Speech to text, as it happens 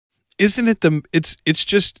isn't it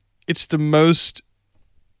it's the most.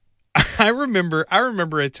 I remember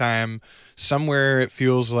a time somewhere, it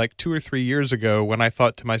feels like 2 or 3 years ago, when I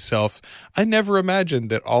thought to myself, I never imagined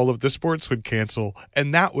that all of the sports would cancel.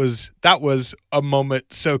 And that was a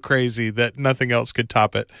moment so crazy that nothing else could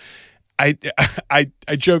top it. I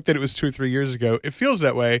joked that it was 2 or 3 years ago. It feels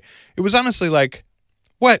that way. It was honestly like,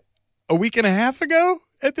 what, a week and a half ago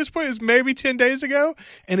at this point? It was maybe 10 days ago.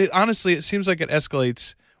 And it seems like it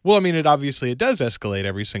escalates. Well, I mean, it does escalate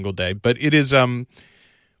every single day, but it is,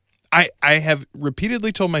 I have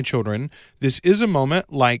repeatedly told my children, this is a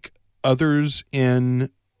moment like others in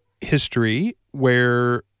history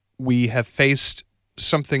where we have faced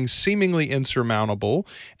something seemingly insurmountable,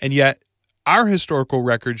 and yet our historical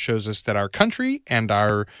record shows us that our country and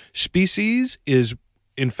our species is,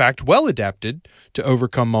 in fact, well adapted to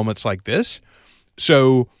overcome moments like this.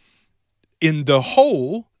 So in the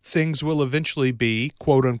whole, things will eventually be,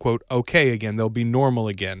 quote unquote, okay again. They'll be normal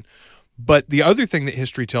again. But the other thing that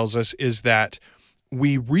history tells us is that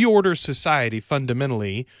we reorder society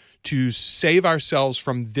fundamentally to save ourselves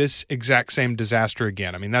from this exact same disaster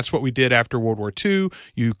again. I mean, that's what we did after World War II.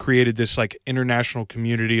 You created this like international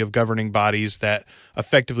community of governing bodies that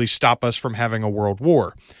effectively stop us from having a world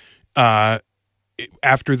war.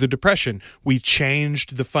 After the Depression, we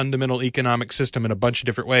changed the fundamental economic system in a bunch of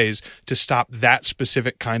different ways to stop that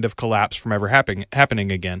specific kind of collapse from ever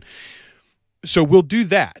happening again. So we'll do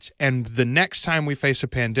that, and the next time we face a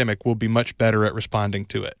pandemic, we'll be much better at responding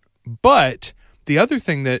to it. But the other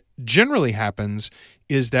thing that generally happens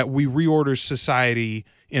is that we reorder society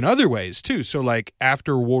in other ways, too. So, like,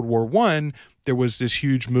 after World War I, there was this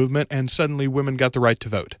huge movement, and suddenly women got the right to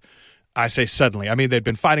vote. I say suddenly. I mean, they'd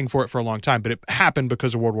been fighting for it for a long time, but it happened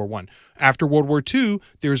because of World War I. After World War II,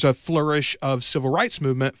 there's a flourish of civil rights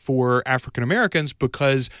movement for African Americans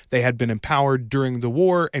because they had been empowered during the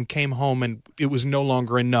war and came home, and it was no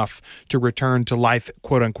longer enough to return to life,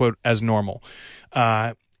 quote unquote, as normal.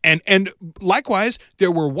 And likewise,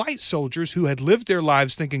 there were white soldiers who had lived their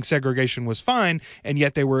lives thinking segregation was fine, and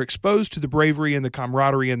yet they were exposed to the bravery and the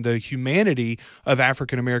camaraderie and the humanity of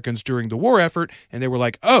African Americans during the war effort, and they were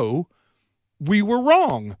like, oh, we were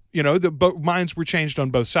wrong. You know, the minds were changed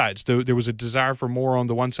on both sides. There was a desire for more on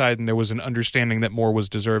the one side, and there was an understanding that more was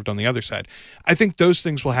deserved on the other side. I think those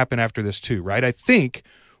things will happen after this too, right? I think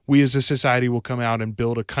we as a society will come out and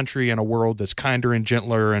build a country and a world that's kinder and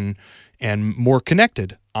gentler and more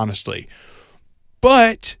connected, honestly.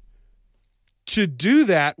 But to do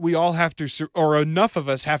that, we all have to, or enough of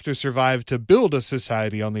us have to survive to build a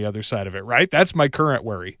society on the other side of it, right? That's my current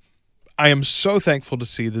worry. I am so thankful to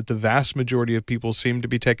see that the vast majority of people seem to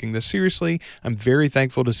be taking this seriously. I'm very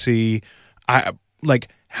thankful to see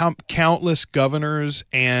how countless governors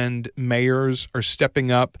and mayors are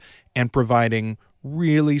stepping up and providing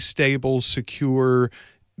really stable, secure,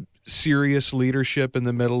 serious leadership in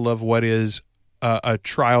the middle of what is a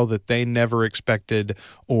trial that they never expected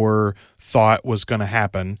or thought was going to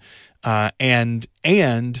happen. And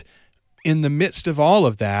in the midst of all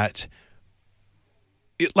of that,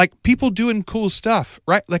 people doing cool stuff,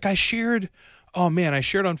 right? Like I shared on,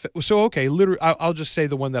 literally, I'll just say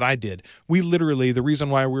the one that I did. The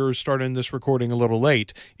reason why we were starting this recording a little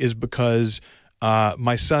late is because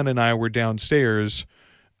my son and I were downstairs,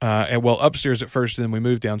 upstairs at first, and then we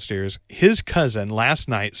moved downstairs. His cousin last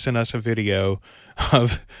night sent us a video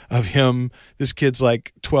of him. This kid's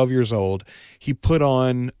like 12 years old. He put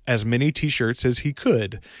on as many T-shirts as he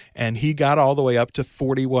could, and he got all the way up to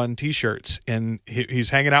 41 T-shirts. And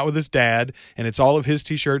he's hanging out with his dad, and it's all of his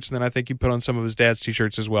T-shirts, and then I think he put on some of his dad's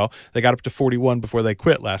T-shirts as well. They got up to 41 before they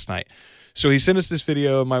quit last night. So he sent us this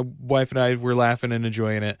video. My wife and I were laughing and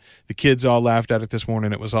enjoying it. The kids all laughed at it this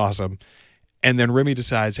morning. It was awesome. And then Remy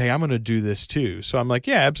decides, hey, I'm going to do this too. So I'm like,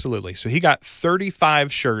 yeah, absolutely. So he got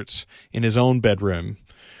 35 shirts in his own bedroom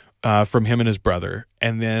from him and his brother.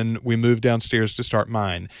 And then we moved downstairs to start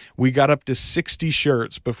mine. We got up to 60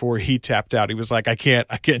 shirts before he tapped out. He was like, I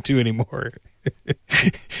can't do anymore.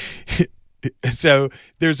 So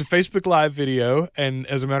there's a Facebook Live video, and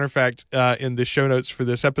as a matter of fact, in the show notes for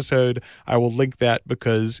this episode, I will link that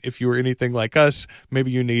because if you are anything like us,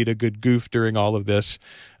 maybe you need a good goof during all of this.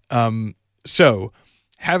 So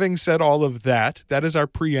having said all of that, that is our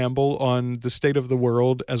preamble on the state of the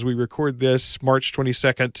world as we record this March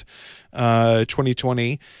 22nd,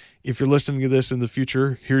 2020. If you're listening to this in the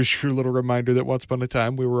future, here's your little reminder that once upon a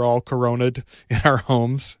time we were all corona'd in our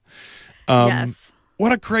homes. Yes.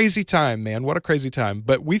 What a crazy time, man. What a crazy time.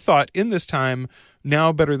 But we thought in this time,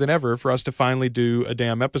 now better than ever, for us to finally do a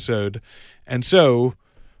damn episode. And so,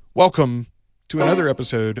 welcome to another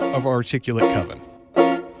episode of Articulate Coven.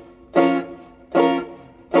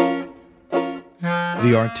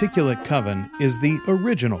 The Articulate Coven is the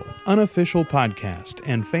original, unofficial podcast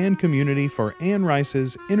and fan community for Anne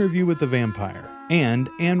Rice's Interview with the Vampire and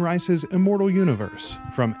Anne Rice's Immortal Universe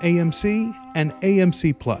from AMC and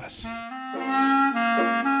AMC+.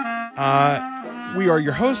 We are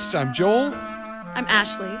your hosts. I'm Joel. I'm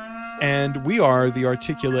Ashley. And we are the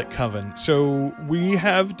Articulate Coven. So we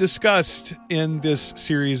have discussed in this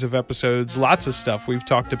series of episodes lots of stuff. We've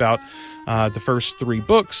talked about the first 3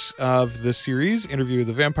 books of the series, Interview with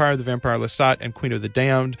the Vampire Lestat, and Queen of the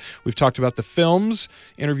Damned. We've talked about the films,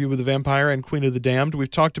 Interview with the Vampire and Queen of the Damned. We've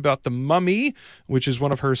talked about The Mummy, which is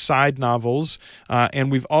one of her side novels.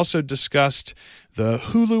 And we've also discussed the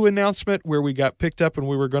Hulu announcement where we got picked up and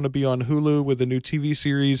we were going to be on Hulu with a new TV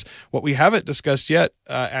series. What we haven't discussed yet,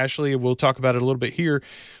 Ashley, and we'll talk about it a little bit here,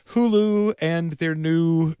 Hulu and their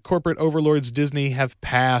new corporate overlords Disney have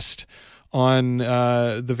passed on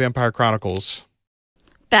the Vampire Chronicles.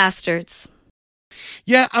 Bastards.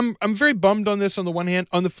 Yeah, I'm very bummed on this on the one hand.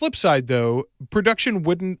 On the flip side, though, production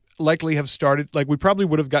wouldn't likely have started. Like, we probably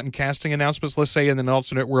would have gotten casting announcements, let's say in an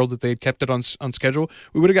alternate world that they had kept it on schedule.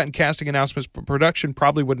 We would have gotten casting announcements, but production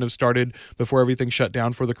probably wouldn't have started before everything shut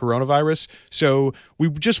down for the coronavirus. So we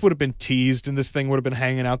just would have been teased and this thing would have been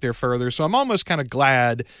hanging out there further. So I'm almost kind of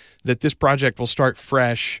glad that this project will start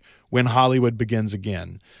fresh when Hollywood begins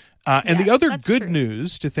again. And Yes, the other good true.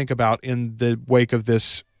 news to think about in the wake of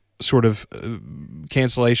this sort of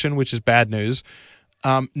cancellation, which is bad news,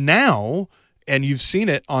 now, and you've seen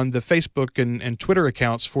it on the Facebook and Twitter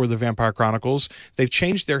accounts for the Vampire Chronicles, they've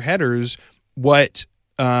changed their headers. What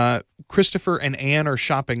Christopher and Anne are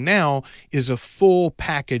shopping now is a full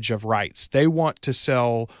package of rights. They want to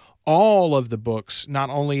sell all of the books,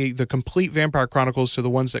 not only the complete Vampire Chronicles, so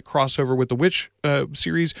the ones that cross over with the Witch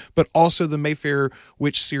series, but also the Mayfair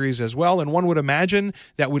Witch series as well. And one would imagine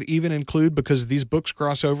that would even include, because these books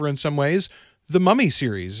cross over in some ways, the Mummy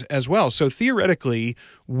series as well. So theoretically,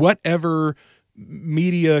 whatever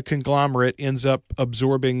media conglomerate ends up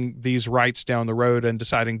absorbing these rights down the road and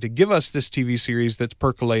deciding to give us this TV series that's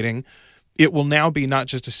percolating, it will now be not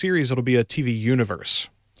just a series, it'll be a TV universe.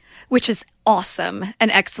 Which is awesome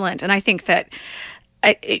and excellent. And I think that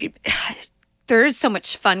there is so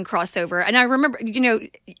much fun crossover. And I remember,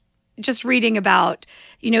 just reading about,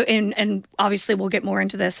 and obviously we'll get more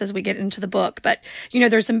into this as we get into the book, but,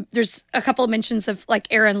 there's a couple of mentions of like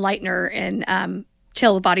Aaron Leitner in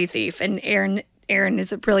Tale of the Body Thief, and Aaron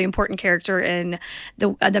is a really important character in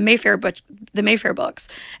the Mayfair books.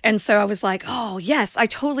 And so I was like, oh yes, I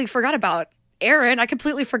totally forgot about Aaron. I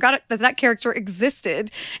completely forgot that character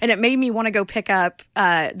existed, and it made me want to go pick up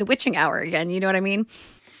The Witching Hour again. You know what I mean?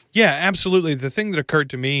 Yeah, absolutely. The thing that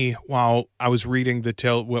occurred to me while I was finishing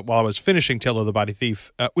Tale of the Body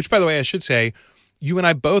Thief, which, by the way, I should say, you and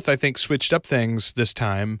I both, I think, switched up things this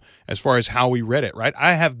time as far as how we read it, right?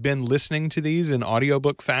 I have been listening to these in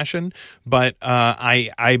audiobook fashion, but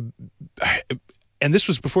and this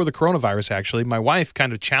was before the coronavirus, actually. My wife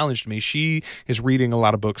kind of challenged me. She is reading a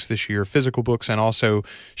lot of books this year, physical books, and also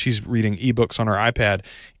she's reading ebooks on her iPad.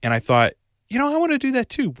 And I thought, I want to do that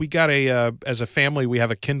too. We got as a family, we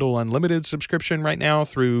have a Kindle Unlimited subscription right now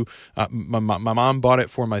through, my mom bought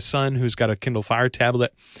it for my son who's got a Kindle Fire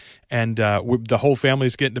tablet. And the whole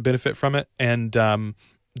family's getting to benefit from it. And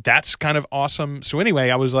that's kind of awesome. So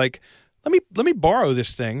anyway, I was like, let me borrow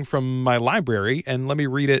this thing from my library and let me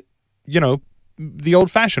read it, the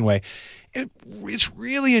old-fashioned way. It's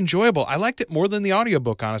really enjoyable. I liked it more than the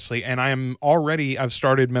audiobook, honestly, and I've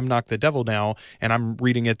started Memnoch the Devil now, and I'm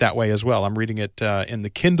reading it that way as well. I'm reading it in the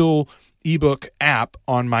Kindle ebook app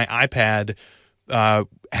on my iPad,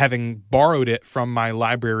 having borrowed it from my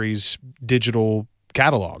library's digital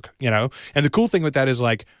catalog, And the cool thing with that is,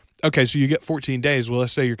 like, okay, so you get 14 days. Well,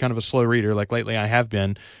 let's say you're kind of a slow reader, like lately I have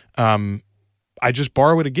been. I just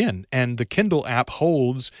borrow it again. And the Kindle app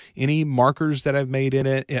holds any markers that I've made in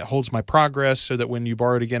it. It holds my progress so that when you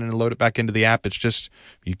borrow it again and load it back into the app, it's just,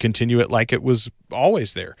 you continue it like it was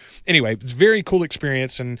always there. Anyway, it's a very cool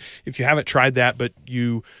experience. And if you haven't tried that, but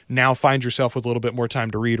you now find yourself with a little bit more time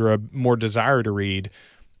to read or a more desire to read,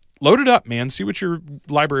 load it up, man. See what your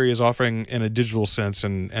library is offering in a digital sense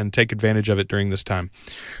and take advantage of it during this time.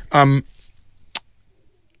 Where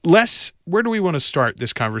do we want to start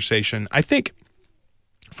this conversation? I think,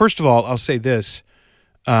 first of all, I'll say this.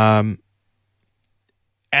 As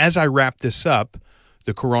I wrap this up,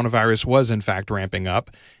 the coronavirus was in fact ramping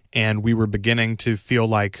up, and we were beginning to feel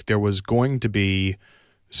like there was going to be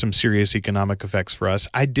some serious economic effects for us.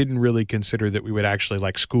 I didn't really consider that we would actually,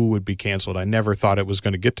 like, school would be canceled. I never thought it was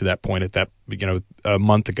going to get to that point at that, a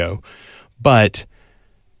month ago. But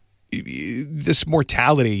this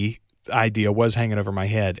mortality idea was hanging over my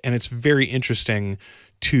head. And it's very interesting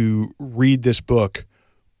to read this book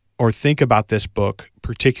or think about this book,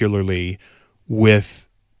 particularly with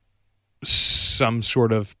some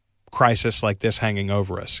sort of crisis like this hanging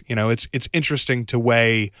over us. It's interesting to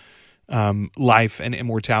weigh life and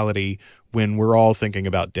immortality when we're all thinking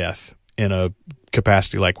about death in a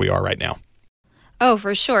capacity like we are right now. Oh,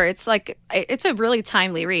 for sure. It's a really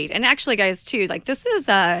timely read. And actually, guys, too, this is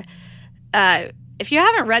if you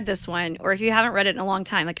haven't read this one, or if you haven't read it in a long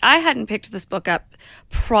time, I hadn't picked this book up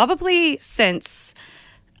probably since,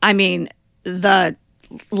 the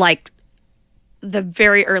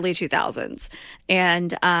very early 2000s.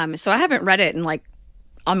 And so I haven't read it in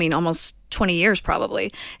almost 20 years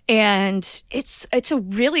probably. And it's a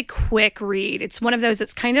really quick read. It's one of those,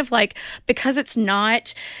 it's kind of because it's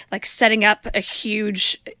not setting up a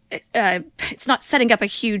huge,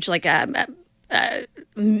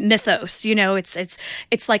 mythos,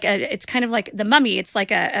 it's kind of like The Mummy. It's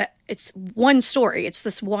one story. It's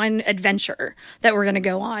this one adventure that we're going to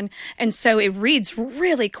go on. And so it reads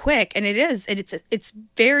really quick, and it's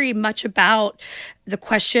very much about the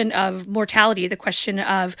question of mortality, the question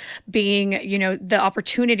of being, the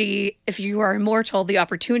opportunity, if you are immortal, the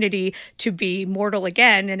opportunity to be mortal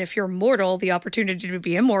again. And if you're mortal, the opportunity to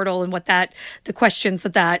be immortal, and the questions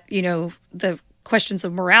the questions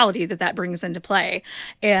of morality that brings into play.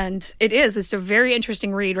 And it's a very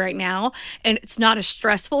interesting read right now, and it's not a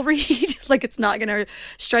stressful read. It's not going to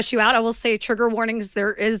stress you out. I will say, trigger warnings,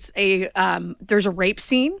 there's a rape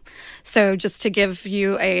scene. So just to give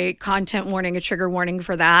you a content warning, a trigger warning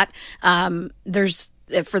for that.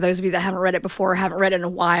 For those of you that haven't read it before, haven't read it in a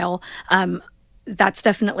while, that's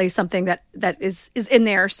definitely something that is in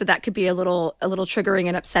there. So that could be a little triggering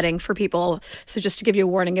and upsetting for people. So just to give you a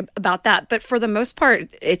warning about that. But for the most part,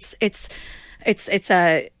 it's a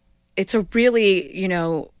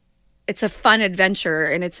really, it's a fun adventure,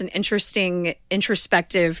 and it's an interesting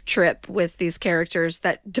introspective trip with these characters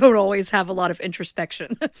that don't always have a lot of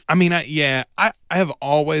introspection. I have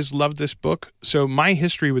always loved this book. So my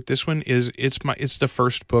history with this one is it's the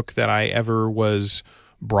first book that I ever was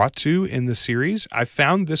brought to in the series. I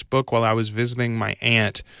found this book while I was visiting my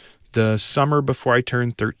aunt the summer before I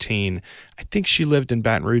turned 13. I think she lived in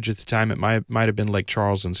Baton Rouge at the time. It might have been Lake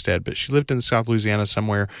Charles instead, but she lived in South Louisiana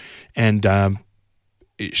somewhere. And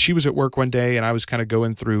she was at work one day, and I was kind of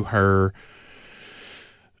going through her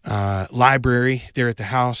library there at the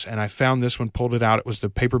house, and I found this one, pulled it out. It was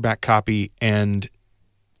the paperback copy, and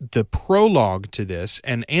the prologue to this,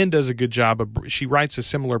 and Anne does a good job she writes a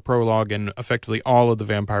similar prologue in effectively all of the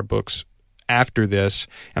vampire books after this,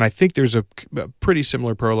 and I think there's a pretty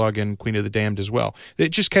similar prologue in Queen of the Damned as well. It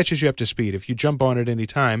just catches you up to speed. If you jump on it any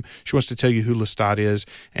time, she wants to tell you who Lestat is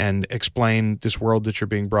and explain this world that you're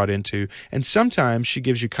being brought into. And sometimes she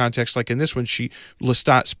gives you context, like in this one,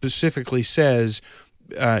 Lestat specifically says,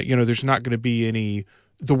 there's not going to be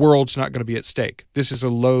the world's not going to be at stake. This is a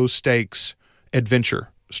low stakes adventure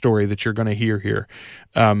story that you're going to hear here.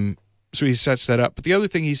 So he sets that up. But the other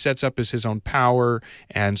thing he sets up is his own power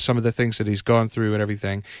and some of the things that he's gone through and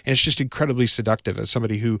everything. And it's just incredibly seductive as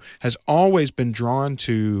somebody who has always been drawn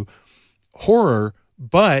to horror,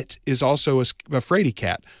 but is also a fraidy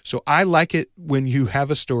cat. So I like it when you have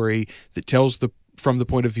a story that tells from the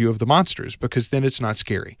point of view of the monsters, because then it's not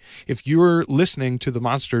scary. If you're listening to the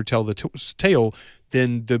monster tell the tale,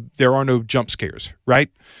 then there are no jump scares, right?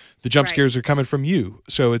 The jump scares are coming from you,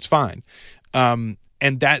 so it's fine. And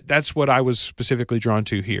that's what I was specifically drawn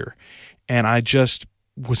to here. And I just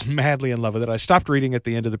was madly in love with it. I stopped reading at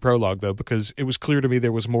the end of the prologue, though, because it was clear to me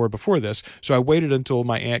there was more before this. So I waited until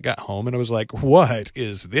my aunt got home, and I was like, what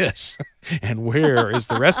is this? And where is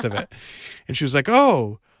the rest of it? And she was like,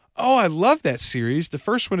 oh, I love that series. The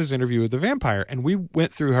first one is Interview with the Vampire. And we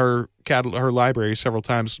went through her library several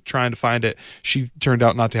times trying to find it. She turned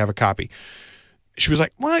out not to have a copy. She was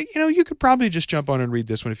like, well, you could probably just jump on and read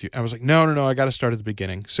this one I was like, no, I got to start at the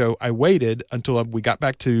beginning. So I waited until we got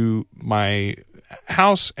back to my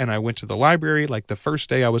house, and I went to the library like the first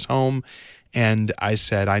day I was home, and I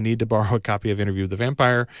said, I need to borrow a copy of Interview with the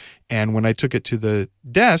Vampire. And when I took it to the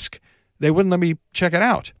desk, they wouldn't let me check it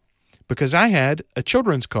out because I had a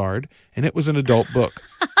children's card and it was an adult book.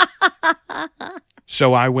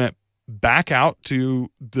 So I went back out to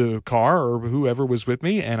the car or whoever was with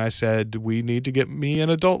me, and I said, we need to get me an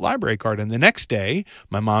adult library card. And the next day,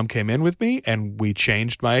 my mom came in with me, and we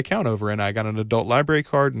changed my account over, and I got an adult library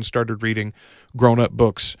card and started reading grown-up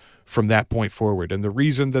books from that point forward. And the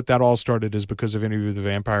reason that all started is because of Interview with the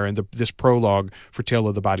Vampire and this prologue for Tale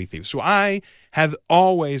of the Body Thief. So I have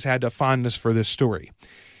always had a fondness for this story.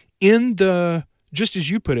 In the just as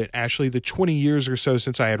you put it, Ashley, the 20 years or so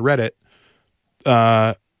since I had read it,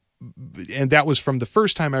 and that was from the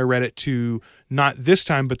first time I read it to not this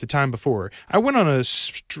time, but the time before. I went on a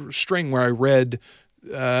string where I read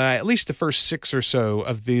at least the first 6 or so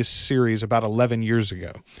of this series about 11 years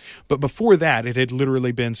ago. But before that, it had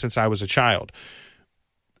literally been since I was a child.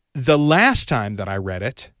 The last time that I read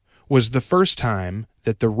it was the first time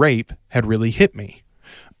that the rape had really hit me.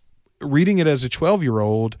 Reading it as a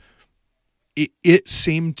 12-year-old, it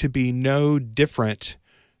seemed to be no different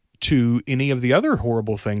to any of the other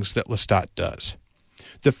horrible things that Lestat does.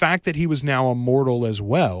 The fact that he was now a mortal as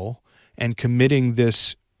well and committing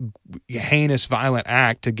this heinous, violent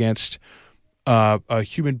act against a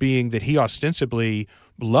human being that he ostensibly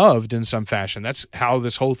loved in some fashion. That's how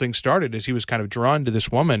this whole thing started, is he was kind of drawn to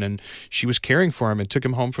this woman and she was caring for him and took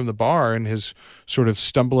him home from the bar in his sort of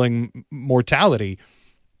stumbling mortality.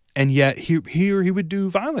 And yet here he would do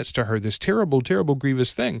violence to her, this terrible, terrible,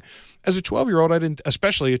 grievous thing. As a 12-year-old, I didn't,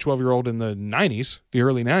 especially a 12-year-old in the 90s, the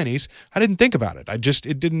early 90s, I didn't think about it.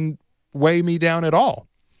 It didn't weigh me down at all.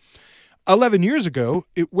 11 years ago,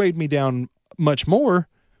 it weighed me down much more.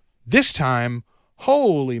 This time,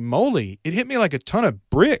 holy moly, it hit me like a ton of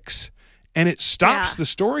bricks, and it stops the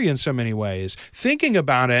story in so many ways. Thinking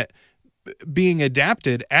about it being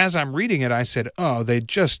adapted as I'm reading it, I said, oh, they'd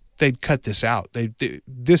cut this out.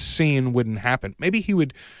 This scene wouldn't happen. Maybe he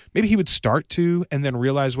would start to and then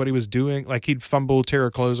realize what he was doing. Like he'd fumble, tear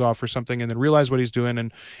her clothes off or something and then realize what he's doing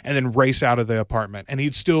and then race out of the apartment. And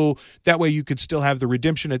he'd still, that way you could still have the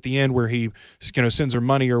redemption at the end where he, sends her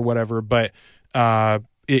money or whatever. But,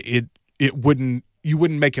 it wouldn't, you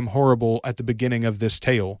wouldn't make him horrible at the beginning of this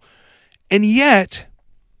tale. And yet,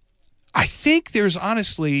 I think there's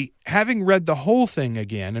honestly, having read the whole thing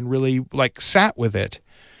again and really sat with it,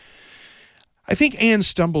 I think Anne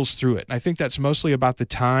stumbles through it. And I think that's mostly about the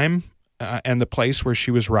time and the place where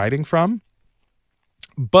she was writing from.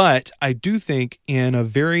 But I do think in a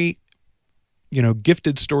very,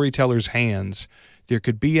 gifted storyteller's hands, there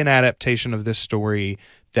could be an adaptation of this story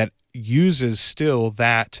that uses still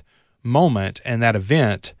that moment and that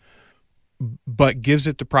event, but gives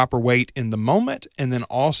it the proper weight in the moment and then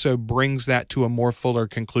also brings that to a more fuller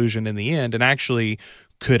conclusion in the end and actually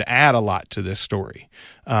could add a lot to this story.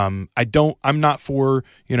 I'm not for,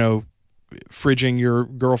 fridging your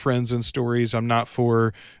girlfriends in stories. I'm not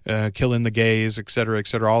for killing the gays, et cetera,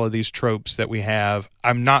 all of these tropes that we have.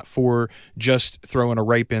 I'm not for just throwing a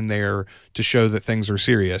rape in there to show that things are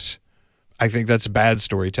serious. I think that's bad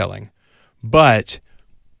storytelling. But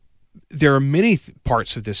there are many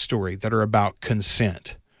parts of this story that are about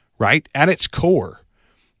consent, right? At its core,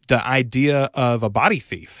 the idea of a body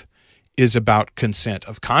thief is about consent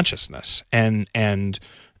of consciousness and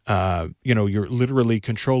your literally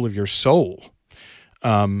control of your soul.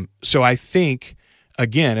 So I think,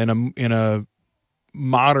 again, in a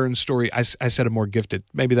modern story, I said a more gifted,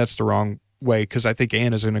 maybe that's the wrong way, because I think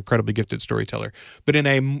Anne is an incredibly gifted storyteller, but in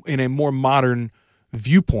a more modern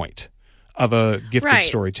viewpoint of a gifted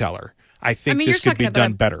storyteller, I think this could be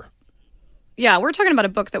done better. Yeah, we're talking about a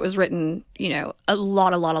book that was written, a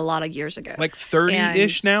lot of years ago. Like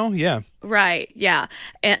 30-ish now? Yeah. Right, yeah.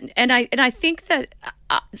 And I think that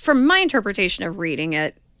from my interpretation of reading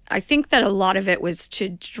it, I think that a lot of it was to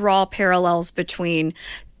draw parallels between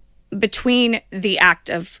the act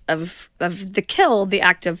of the kill, the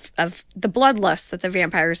act of the bloodlust that the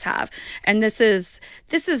vampires have. And this is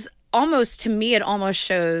almost, to me, it almost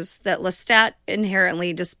shows that Lestat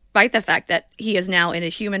inherently, despite the fact that he is now in a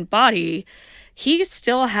human body, he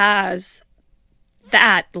still has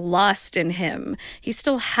that lust in him. He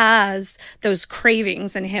still has those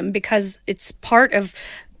cravings in him because it's part of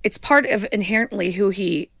inherently who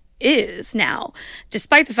he is now.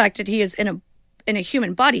 Despite the fact that he is in a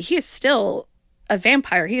human body, he is still a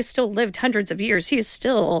vampire. He has still lived hundreds of years. He is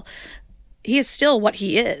still what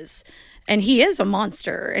he is. And he is a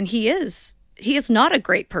monster, and he is not a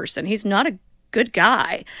great person. He's not a good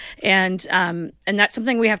guy, and that's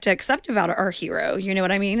something we have to accept about our hero. You know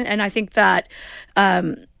what I mean? And I think that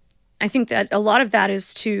a lot of that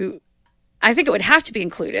is I think it would have to be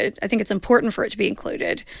included. I think it's important for it to be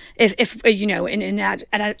included, if in an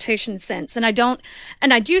adaptation sense. And I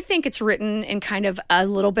do think it's written in kind of a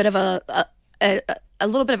little bit of a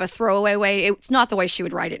little bit of a throwaway way. It's not the way she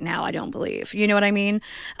would write it now, I don't believe. You know what I mean?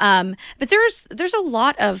 But there's a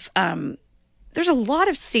lot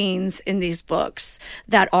of scenes in these books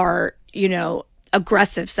that are,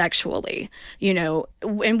 aggressive sexually,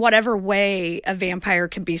 in whatever way a vampire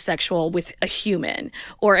can be sexual with a human,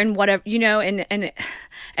 or in whatever, and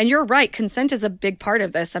you're right, consent is a big part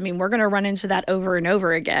of this. I mean, we're going to run into that over and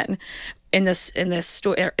over again. in this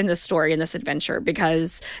story, in this adventure,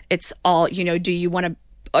 because it's all, do you want to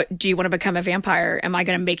become a vampire? Am I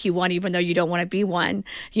going to make you one even though you don't want to be one?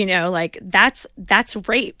 Like that's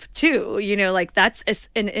rape too, like that's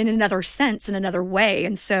in another sense, in another way.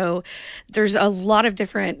 And so there's a lot of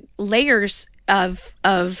different layers of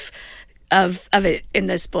it in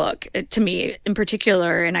this book, to me in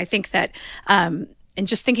particular. And I think that, and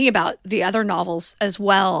just thinking about the other novels as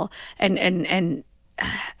well, and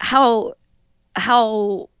how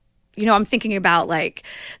I'm thinking about, like,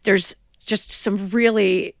 there's just some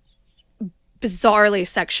really bizarrely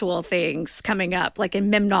sexual things coming up. Like in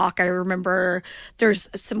Memnock, I remember there's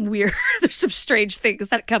some strange things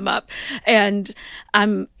that come up. And,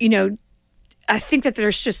 I think that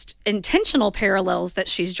there's just intentional parallels that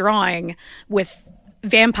she's drawing with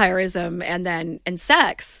vampirism and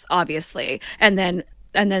sex, obviously. And then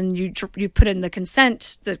you put in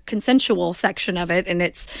the consensual section of it. And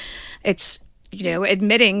it's,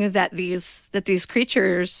 admitting that these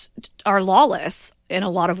creatures are lawless in a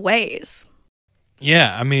lot of ways.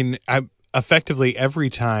 Yeah, I mean, effectively every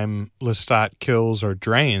time Lestat kills or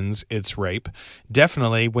drains, it's rape.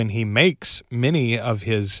 Definitely when he makes many of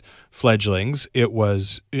his fledglings, it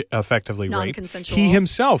was effectively rape. Non-consensual. He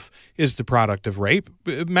himself is the product of rape.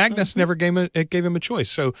 Magnus never gave him a choice.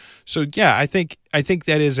 So yeah, I think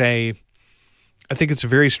that is I think it's a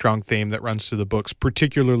very strong theme that runs through the books,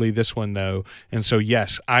 particularly this one, though. And so,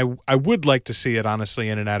 yes, I would like to see it, honestly,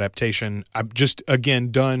 in an adaptation. I'm just,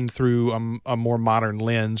 again, done through a more modern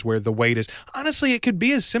lens where the weight is... Honestly, it could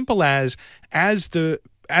be as simple as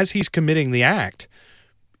he's committing the act,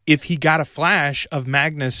 if he got a flash of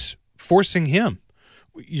Magnus forcing him,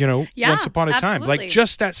 once upon a time. Like,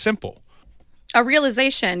 just that simple. A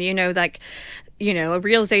realization, a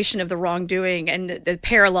realization of the wrongdoing and the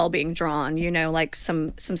parallel being drawn, like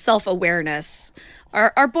some self-awareness.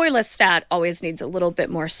 Our boy Lestat always needs a little bit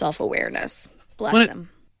more self-awareness. Bless him.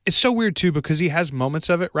 It's so weird, too, because he has moments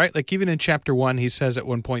of it, right? Like, even in chapter 1, he says at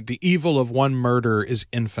one point, the evil of one murder is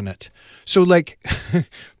infinite. So, like,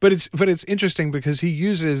 but it's interesting because he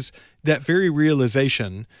uses that very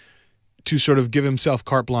realization to sort of give himself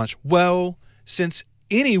carte blanche. Well, since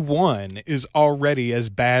anyone is already as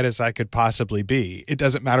bad as I could possibly be, it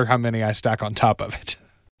doesn't matter how many I stack on top of it.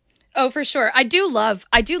 Oh, for sure. I do love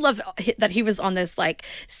that he was on this, like,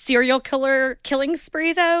 serial killer killing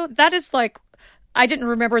spree, though. That is, like, I didn't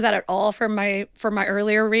remember that at all from my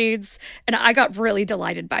earlier reads, and I got really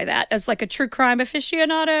delighted by that as, like, a true crime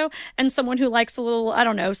aficionado and someone who likes a little, I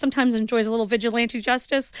don't know, sometimes enjoys a little vigilante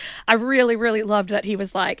justice. I really, really loved that he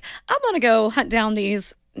was like, I'm going to go hunt down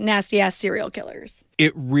these nasty-ass serial killers.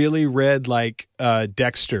 It really read like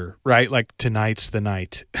Dexter, right? Like, tonight's the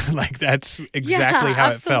night. Like, that's exactly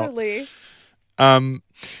how absolutely. It felt.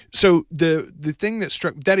 So the thing that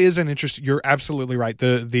struck, that is an interest. You're absolutely right.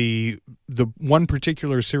 The one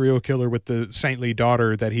particular serial killer with the saintly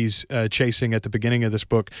daughter that he's chasing at the beginning of this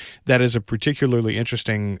book, that is a particularly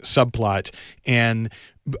interesting subplot, and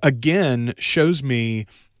again shows me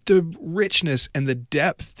the richness and the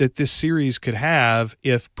depth that this series could have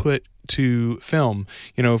if put to film.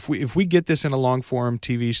 If we get this in a long form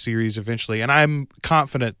TV series eventually, and I'm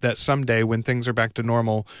confident that someday when things are back to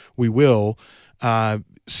normal, we will.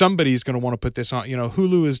 Somebody's going to want to put this on.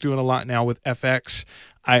 Hulu is doing a lot now with FX.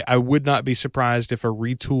 I would not be surprised if a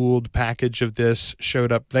retooled package of this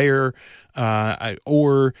showed up there,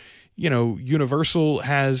 Universal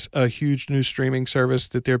has a huge new streaming service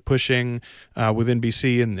that they're pushing with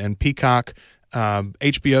NBC and Peacock.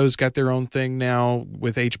 HBO's got their own thing now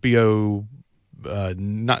with HBO.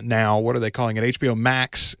 Not now. What are they calling it? HBO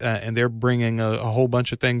Max, and they're bringing a whole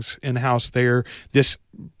bunch of things in house there. This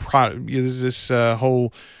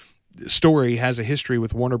whole story has a history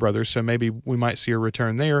with Warner Brothers, so maybe we might see a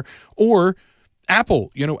return there. Or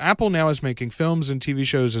Apple, Apple now is making films and TV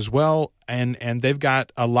shows as well, and they've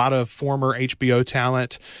got a lot of former HBO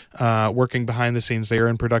talent working behind the scenes there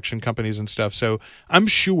in production companies and stuff. So I'm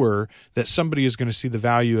sure that somebody is going to see the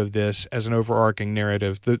value of this as an overarching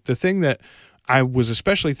narrative. The thing that I was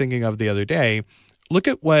especially thinking of the other day, look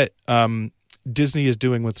at what Disney is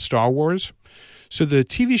doing with Star Wars. So the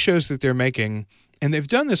TV shows that they're making, and they've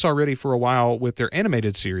done this already for a while with their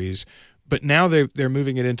animated series, but now they're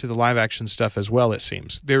moving it into the live action stuff as well, it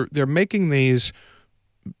seems. They're making these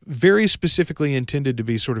very specifically intended to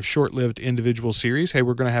be sort of short-lived individual series. Hey,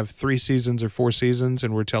 we're going to have 3 seasons or 4 seasons,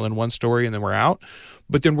 and we're telling one story, and then we're out.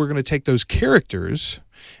 But then we're going to take those characters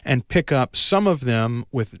and pick up some of them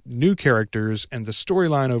with new characters, and the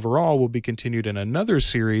storyline overall will be continued in another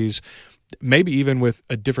series, maybe even with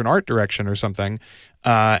a different art direction or something.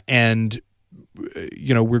 We're going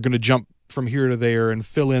to jump from here to there and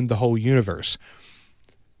fill in the whole universe.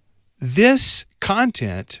 This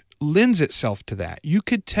content lends itself to that. You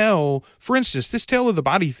could tell, for instance, this Tale of the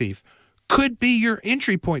Body Thief could be your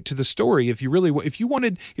entry point to the story if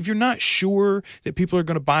you're not sure that people are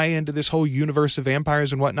going to buy into this whole universe of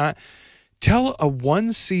vampires and whatnot. Tell a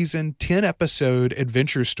 1-season, 10-episode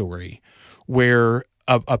adventure story where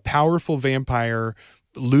a powerful vampire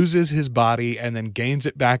loses his body and then gains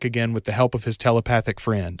it back again with the help of his telepathic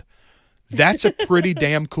friend. That's a pretty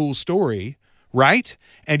damn cool story, right?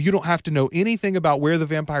 And you don't have to know anything about where the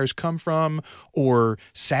vampires come from or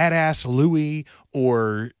sad-ass Louis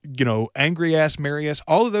or, angry-ass Marius.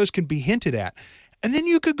 All of those can be hinted at. And then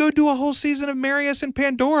you could go do a whole season of Marius and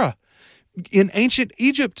Pandora in ancient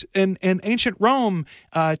Egypt and ancient Rome,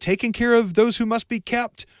 taking care of those who must be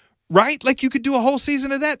kept. Right? Like you could do a whole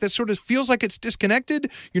season of that sort of feels like it's disconnected.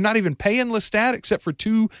 You're not even paying Lestat except for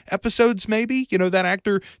 2 episodes maybe. That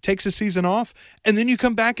actor takes a season off. And then you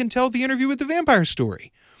come back and tell the interview with the vampire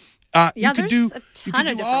story. You could do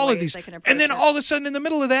all of these. And then all of a sudden in the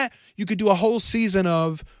middle of that, you could do a whole season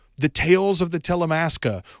of the Tales of the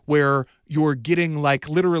Telemasca where you're getting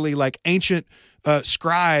literally ancient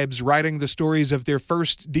scribes writing the stories of their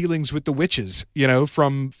first dealings with the witches,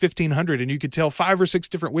 from 1500. And you could tell 5 or 6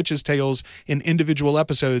 different witches' tales in individual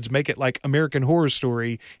episodes, make it like American Horror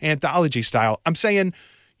Story anthology style. I'm saying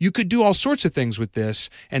you could do all sorts of things with this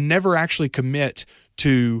and never actually commit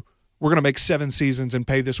to, we're going to make 7 seasons and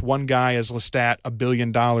pay this one guy as Lestat $1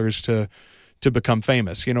 billion to become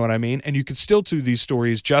famous. You know what I mean? And you could still do these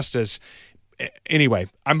stories justice. Anyway,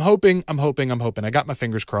 I'm hoping. I got my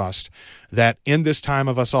fingers crossed that in this time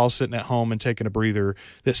of us all sitting at home and taking a breather,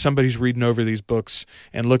 that somebody's reading over these books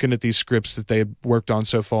and looking at these scripts that they've worked on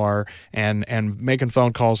so far and making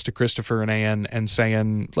phone calls to Christopher and Anne and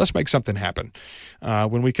saying, let's make something happen.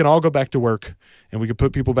 When we can all go back to work and we can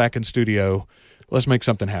put people back in studio, let's make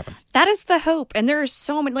something happen. That is the hope. And there's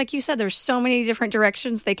so many, like you said, there's so many different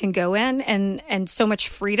directions they can go in and so much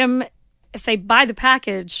freedom. If they buy the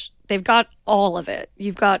package, they've got all of it.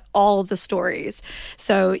 You've got all of the stories.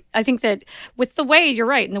 So I think that with the way, you're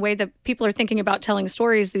right, and the way that people are thinking about telling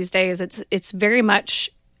stories these days, it's very much,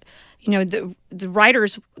 the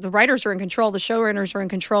writers are in control, the showrunners are in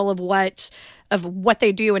control of what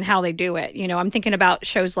they do and how they do it. I'm thinking about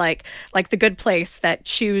shows like The Good Place that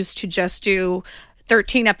choose to just do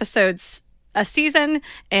 13 episodes a season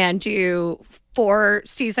and do 4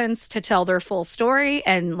 seasons to tell their full story,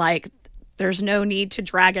 and there's no need to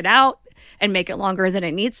drag it out and make it longer than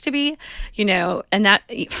it needs to be, and that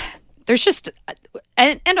there's just,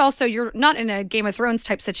 and also you're not in a Game of Thrones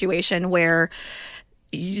type situation where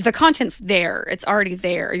the content's there. It's already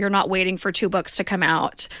there. You're not waiting for 2 books to come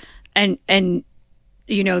out and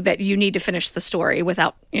that you need to finish the story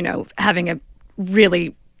without, having a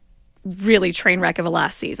really, really train wreck of a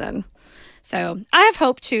last season. So I have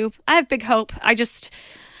hope too. I have big hope.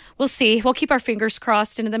 We'll see. We'll keep our fingers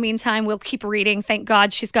crossed. And in the meantime, we'll keep reading. Thank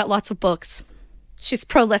God she's got lots of books. She's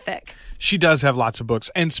prolific. She does have lots of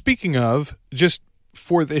books. And speaking of, just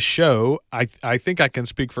for this show, I think I can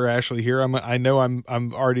speak for Ashley here. I know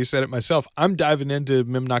I'm already said it myself. I'm diving into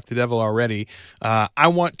Mimnock the Devil already. I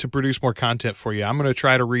want to produce more content for you. I'm going to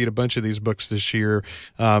try to read a bunch of these books this year.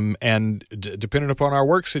 And depending upon our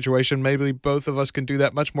work situation, maybe both of us can do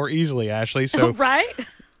that much more easily, Ashley. So right?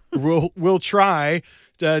 we'll try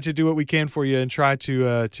to do what we can for you and try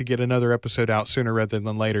to get another episode out sooner rather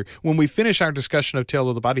than later. When we finish our discussion of Tale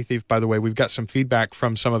of the Body Thief, by the way, we've got some feedback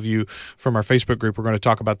from some of you from our Facebook group. We're going to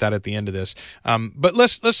talk about that at the end of this. But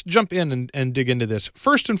let's jump in and dig into this.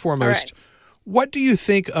 First and foremost, What do you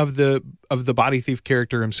think of the Body Thief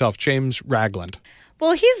character himself, James Ragland?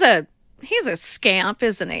 Well, he's a scamp,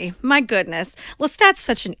 isn't he? My goodness. Lestat's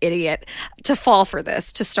such an idiot to fall for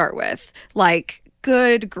this to start with.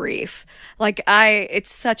 Good grief.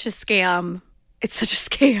 It's such a scam. It's such a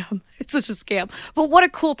scam. It's such a scam. But what a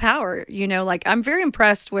cool power, I'm very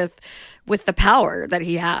impressed with the power that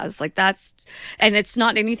he has. And it's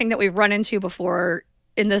not anything that we've run into before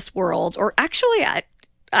in this world. Or actually, I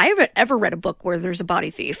haven't ever read a book where there's a body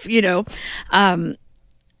thief,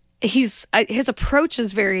 his approach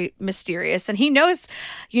is very mysterious, and he knows,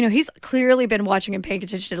 he's clearly been watching and paying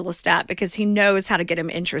attention to Lestat because he knows how to get him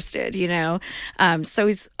interested, so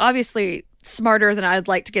he's obviously smarter than I'd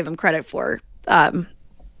like to give him credit for.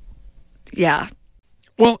 Yeah.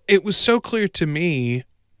 Well, it was so clear to me,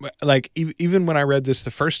 even when I read this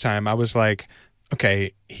the first time, I was like,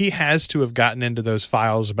 okay, he has to have gotten into those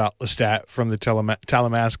files about Lestat from the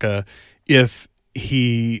Talamasca if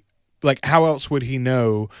he, how else would he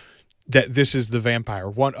know that this is the vampire.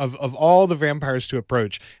 One of all the vampires to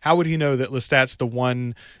approach, how would he know that Lestat's the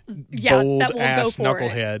one bold ass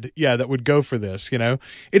knucklehead? Yeah, that would go for this.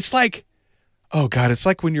 It's like, oh God, it's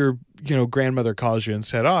like when your grandmother calls you and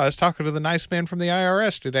said, "Oh, I was talking to the nice man from the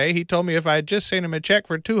IRS today. He told me if I had just sent him a check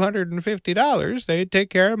for $250, they'd take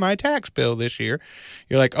care of my tax bill this year."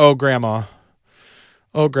 You're like, "Oh, grandma,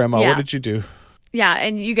 what did you do?" Yeah,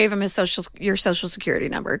 and you gave him your social security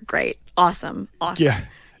number. Great, awesome. Yeah.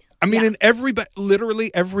 I mean, and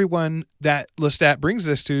literally everyone that Lestat brings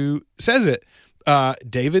this to says it.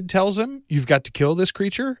 David tells him, "You've got to kill this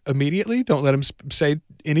creature immediately. Don't let him say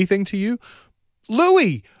anything to you."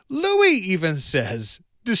 Louis even says,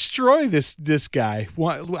 "Destroy this guy.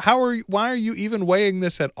 Why are you even weighing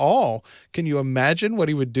this at all? Can you imagine what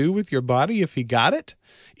he would do with your body if he got it?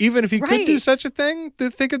 Even if he could do such a thing, to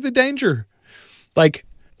think of the danger."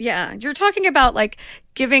 Yeah, you're talking about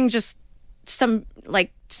giving just some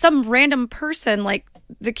random person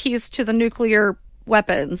the keys to the nuclear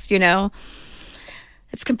weapons,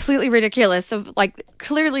 It's completely ridiculous. Of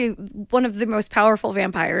clearly one of the most powerful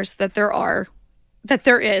vampires that there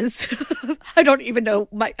is. I don't even know.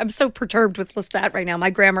 I'm so perturbed with Lestat right now. My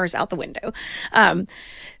grammar is out the window. And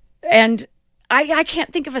I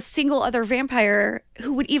can't think of a single other vampire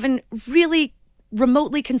who would even really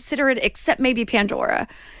remotely consider it, except maybe Pandora,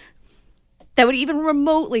 that would even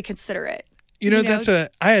remotely consider it.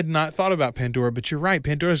 I had not thought about Pandora, but you're right.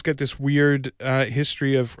 Pandora's got this weird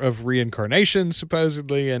history of reincarnation,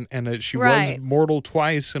 supposedly, and she was mortal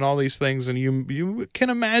twice and all these things. And you can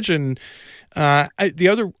imagine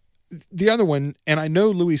the other one, and I know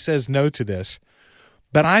Louis says no to this,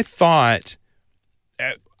 but I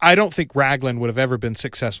don't think Raglan would have ever been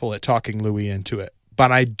successful at talking Louis into it.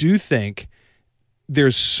 But I do think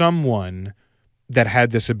there's someone that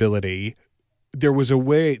had this ability. There was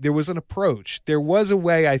an approach. There was a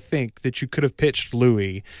way, I think, that you could have pitched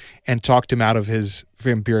Louis and talked him out of his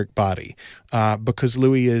vampiric body, because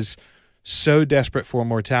Louis is so desperate for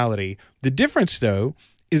immortality. The difference, though,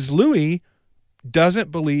 is Louis doesn't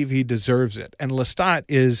believe he deserves it, and Lestat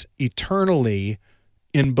is eternally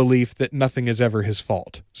in belief that nothing is ever his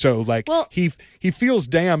fault. So, he feels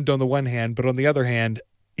damned on the one hand, but on the other hand,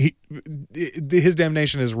 his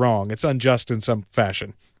damnation is wrong. It's unjust in some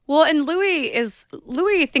fashion. Well, and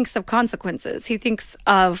Louis thinks of consequences. He thinks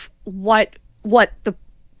of what the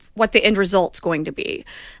end result's going to be.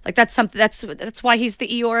 That's why he's the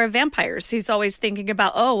Eeyore of vampires. He's always thinking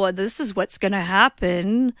about, oh, well, this is what's going to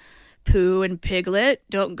happen. Pooh and Piglet,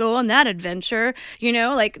 don't go on that adventure.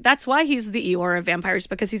 That's why he's the Eeyore of vampires,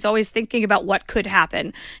 because he's always thinking about what could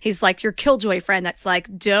happen. He's like your killjoy friend that's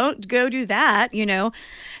like, don't go do that,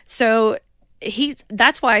 So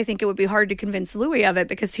that's why I think it would be hard to convince Louis of it,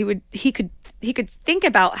 because he could think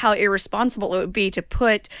about how irresponsible it would be to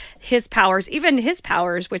put his powers, even his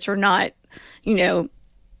powers, which are not what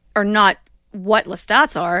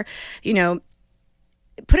Lestat's are,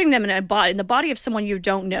 putting them in the body of someone you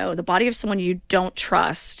don't know, the body of someone you don't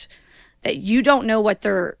trust, that you don't know what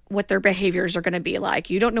their behaviors are going to be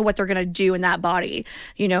like. You don't know what they're going to do in that body.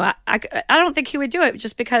 I don't think he would do it,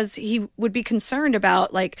 just because he would be concerned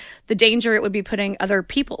about the danger it would be putting other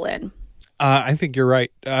people in. I think you're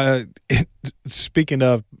right. Speaking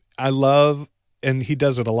of, I love, and he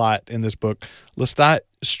does it a lot in this book, Lestat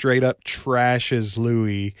straight up trashes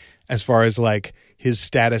Louis as far as his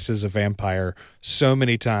status as a vampire so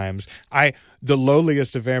many times. The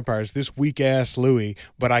lowliest of vampires, this weak ass Louis,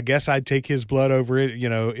 but I guess I'd take his blood over it.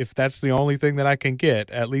 If that's the only thing that I can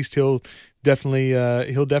get, at least he'll definitely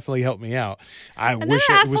help me out. I wish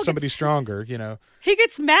it was somebody stronger. He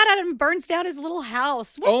gets mad at him and burns down his little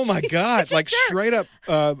house. Oh my God! Straight up,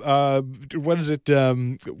 what is it?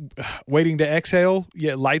 Waiting to exhale.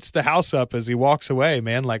 Yeah, lights the house up as he walks away.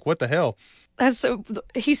 Man, what the hell?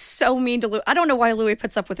 He's so mean to Louis. I don't know why Louis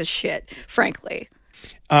puts up with his shit, frankly.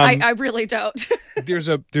 I really don't. There's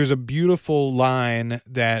a beautiful line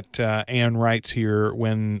that Anne writes here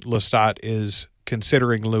when Lestat is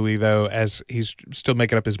considering Louis, though, as he's still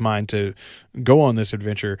making up his mind to go on this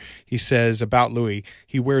adventure. He says about Louis,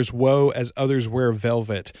 he wears woe as others wear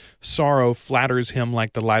velvet. Sorrow flatters him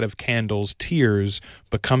like the light of candles. Tears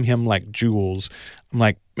become him like jewels. I'm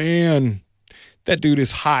like, man, that dude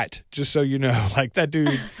is hot, just so you know. That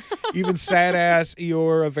dude, even sad-ass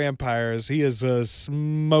Eeyore of vampires, he is a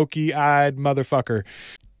smoky-eyed motherfucker.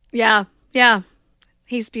 Yeah.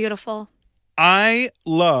 He's beautiful. I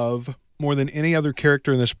love, more than any other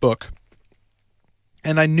character in this book,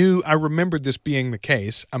 and I remembered this being the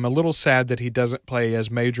case. I'm a little sad that he doesn't play as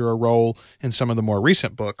major a role in some of the more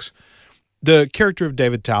recent books. The character of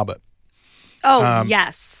David Talbot. Oh,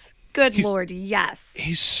 yes. Good Lord, yes.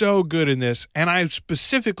 He's so good in this. And I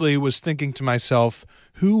specifically was thinking to myself,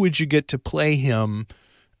 who would you get to play him,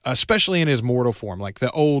 especially in his mortal form, like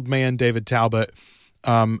the old man David Talbot?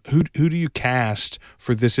 Who do you cast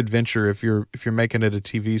for this adventure if you're making it a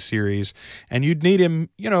TV series? And you'd need him,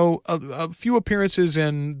 a few appearances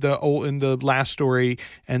in the last story,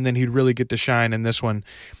 and then he'd really get to shine in this one.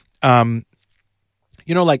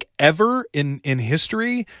 Like ever in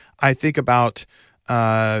history, I think about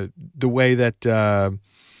the way that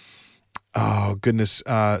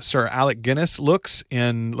Sir Alec Guinness looks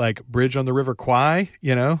in like Bridge on the River Kwai,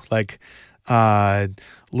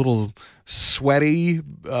 little sweaty,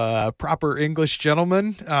 proper English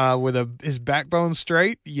gentleman with his backbone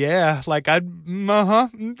straight. Yeah, like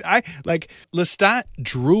Lestat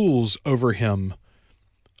drools over him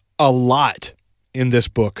a lot in this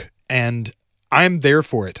book, and I'm there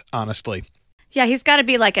for it, honestly. Yeah, he's got to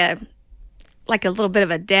be like a little bit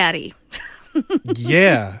of a daddy.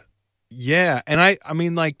 Yeah, and I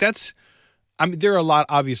mean, like that's. I mean, there are a lot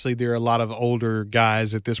of older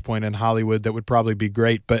guys at this point in Hollywood that would probably be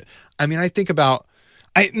great. But I mean, I think about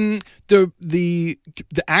the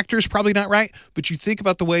actor's probably not right, but you think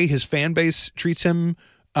about the way his fan base treats him.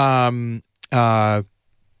 It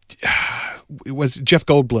was Jeff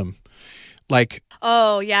Goldblum, like,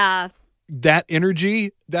 oh yeah, that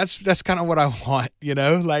energy. That's kind of what I want,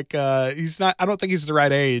 Like he's not. I don't think he's the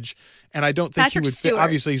right age, and I don't think Patrick he would Stewart. fit.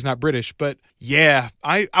 Obviously, he's not British, but yeah,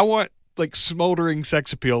 I want. Like smoldering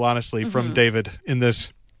sex appeal, honestly, from David in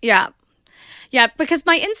this. Yeah, because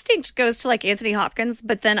my instinct goes to like Anthony Hopkins,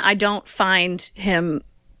 but then I don't find him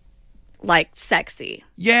like sexy.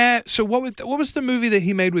 Yeah. So what was the movie that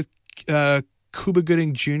he made with Cuba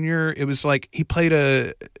Gooding Jr.? It was like he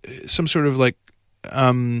played some sort of like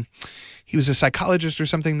he was a psychologist or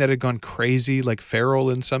something that had gone crazy, like feral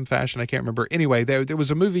in some fashion. I can't remember. Anyway, there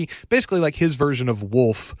was a movie basically like his version of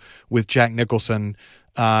Wolf with Jack Nicholson.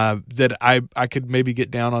 That I could maybe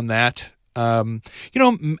get down on that. Again,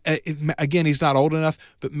 he's not old enough,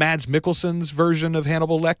 but Mads Mikkelsen's version of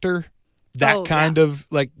Hannibal Lecter, that kind of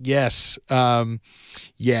like, yes.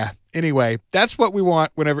 Yeah. Anyway, that's what we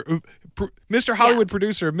want whenever Mr. Hollywood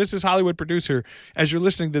producer, Mrs. Hollywood producer, as you're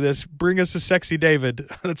listening to this, bring us a sexy David.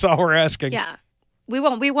 That's all we're asking. Yeah. We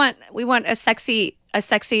want a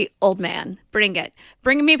sexy old man. Bring it.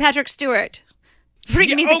 Bring me Patrick Stewart.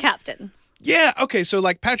 Bring me the captain. Yeah, okay, so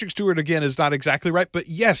like Patrick Stewart, again, is not exactly right, but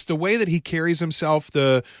yes, the way that he carries himself,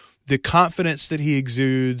 the confidence that he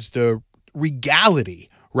exudes, the regality,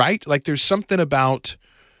 right? Like there's something about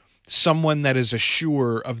someone that is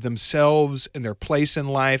assured of themselves and their place in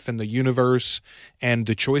life and the universe and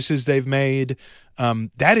the choices they've made.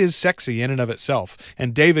 That is sexy in and of itself,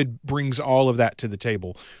 and David brings all of that to the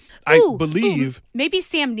table. I believe... maybe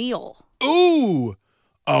Sam Neill. Ooh!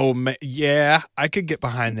 Oh, yeah, I could get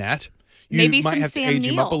behind that. You might have to age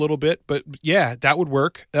him up a little bit, but yeah, that would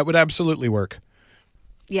work. That would absolutely work.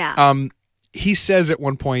 Yeah. He says at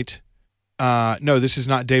one point, no, this is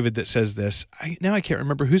not David that says this. Now I can't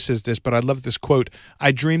remember who says this, but I love this quote.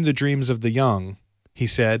 I dream the dreams of the young, he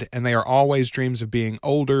said, and they are always dreams of being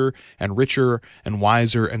older and richer and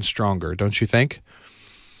wiser and stronger, don't you think?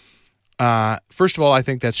 First of all, I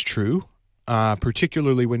think that's true.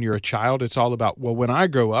 Particularly when you're a child, it's all about, well, when I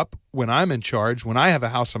grow up, when I'm in charge, when I have a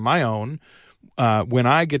house of my own, when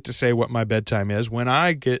I get to say what my bedtime is, when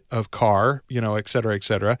I get a car, et cetera, et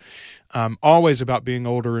cetera. Always about being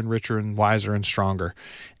older and richer and wiser and stronger.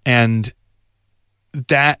 And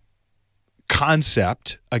that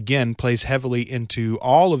concept, again, plays heavily into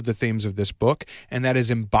all of the themes of this book, and that is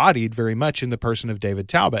embodied very much in the person of David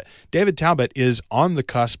Talbot. David Talbot is on the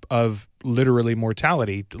cusp of literally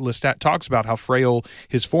mortality. Lestat talks about how frail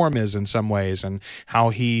his form is in some ways and how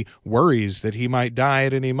he worries that he might die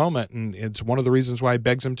at any moment, and it's one of the reasons why he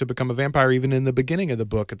begs him to become a vampire even in the beginning of the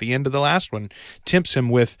book. At the end of the last one, tempts him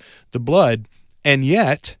with the blood, and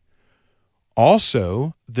yet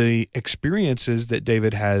also the experiences that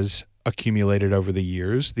David has accumulated over the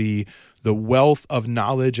years, the wealth of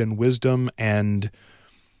knowledge and wisdom and,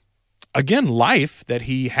 again, life that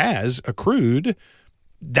he has accrued,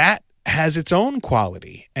 that has its own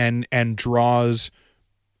quality and draws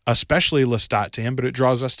especially Lestat to him, but it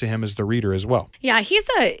draws us to him as the reader as well. Yeah,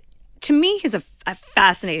 to me, he's a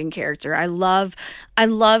fascinating character. I love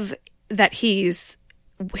that he's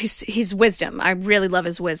wisdom. I really love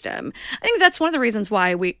his wisdom. I think that's one of the reasons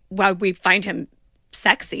why we find him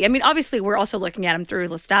sexy. I mean, obviously we're also looking at him through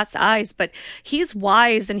Lestat's eyes, but he's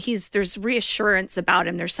wise and there's reassurance about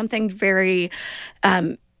him. There's something very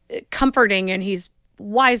comforting, and he's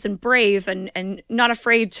wise and brave and not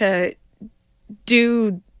afraid to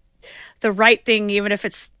do the right thing, even if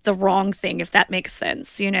it's the wrong thing, if that makes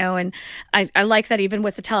sense, and I like that even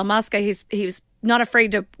with the Talamasca, he's not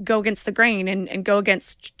afraid to go against the grain and go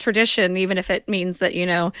against tradition, even if it means that,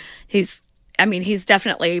 he's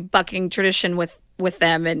definitely bucking tradition with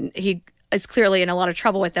them, and he is clearly in a lot of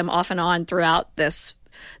trouble with them off and on throughout this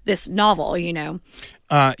novel, Yeah,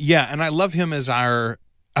 and I love him as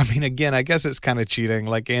again, I guess it's kind of cheating.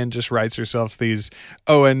 Like, Anne just writes herself these,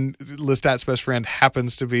 and Lestat's best friend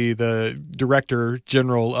happens to be the director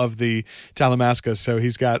general of the Talamasca, so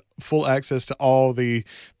he's got full access to all the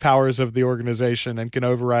powers of the organization and can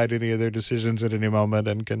override any of their decisions at any moment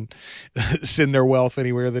and can send their wealth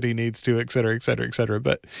anywhere that he needs to, et cetera, et cetera, et cetera.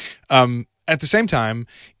 But at the same time,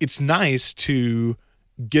 it's nice to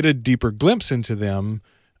get a deeper glimpse into them.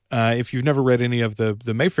 If you've never read any of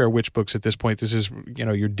the Mayfair Witch books at this point, this is,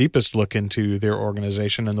 your deepest look into their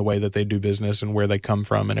organization and the way that they do business and where they come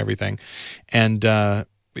from and everything. And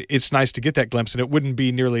it's nice to get that glimpse, and it wouldn't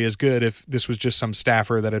be nearly as good if this was just some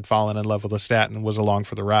staffer that had fallen in love with Lestat and was along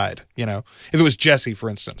for the ride, if it was Jesse, for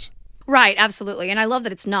instance. Right, absolutely. And I love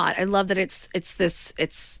that it's not. I love that it's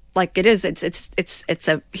like it is.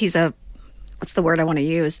 He's a, what's the word I want to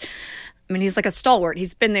use? He's like a stalwart.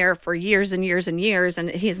 He's been there for years and years and years, and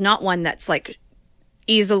he's not one that's like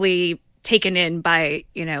easily taken in by,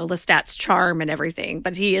 Lestat's charm and everything,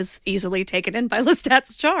 but he is easily taken in by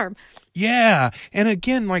Lestat's charm. Yeah. And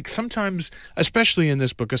again, like sometimes, especially in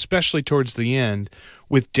this book, especially towards the end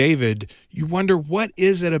with David, you wonder what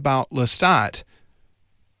is it about Lestat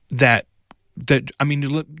that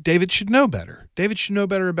David should know better. David should know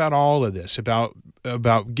better about all of this, about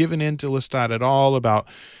giving in to Lestat at all, about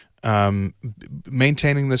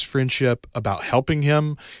maintaining this friendship, about helping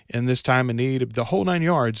him in this time of need, the whole 9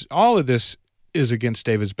 yards. All of this is against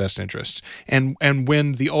David's best interests. And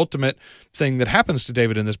when the ultimate thing that happens to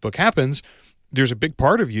David in this book happens, there's a big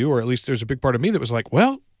part of you, or at least there's a big part of me that was like,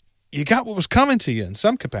 well, you got what was coming to you in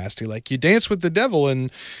some capacity. Like, you dance with the devil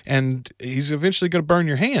and he's eventually going to burn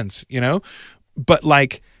your hands, But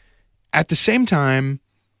like, at the same time,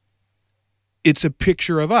 it's a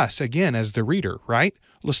picture of us, again, as the reader, right?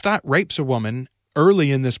 Lestat rapes a woman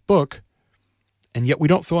early in this book, and yet we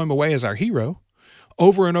don't throw him away as our hero.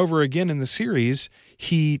 Over and over again in the series,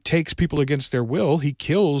 he takes people against their will. He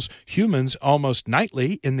kills humans almost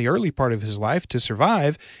nightly in the early part of his life to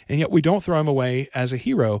survive, and yet we don't throw him away as a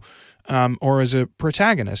hero or as a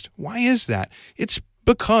protagonist. Why is that? It's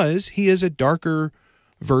because he is a darker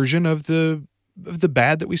version of the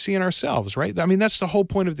bad that we see in ourselves, right? That's the whole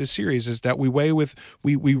point of this series, is that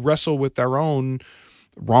we wrestle with our own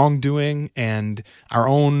wrongdoing and our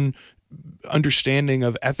own understanding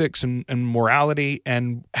of ethics and morality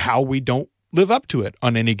and how we don't live up to it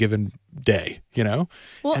on any given day, Well,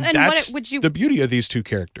 and that's would you, the beauty of these two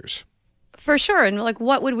characters. For sure. And like,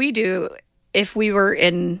 what would we do if we were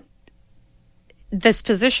in this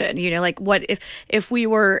position? Like, what if we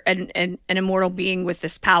were an immortal being with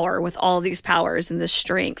this power, with all these powers and this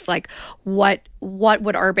strength? Like, what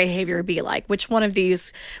would our behavior be like? Which one of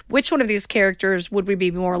these characters would we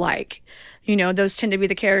be more like? Those tend to be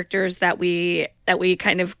the characters that we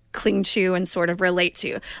kind of cling to and sort of relate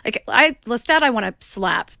to. Like, Lestat, I want to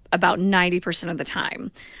slap about 90% of the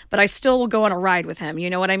time, but I still will go on a ride with him. You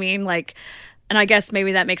know what I mean? Like, and I guess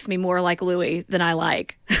maybe that makes me more like Louis than I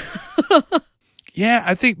like. Yeah,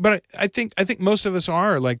 I think most of us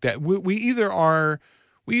are like that. We either are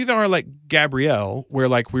like Gabrielle, where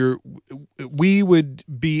like we would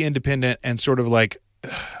be independent and sort of like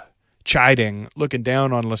chiding, looking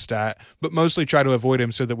down on Lestat, but mostly try to avoid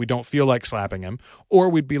him so that we don't feel like slapping him. Or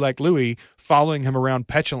we'd be like Louis, following him around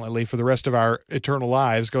petulantly for the rest of our eternal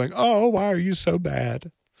lives, going, "Oh, why are you so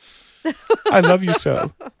bad? I love you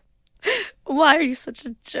so. Why are you such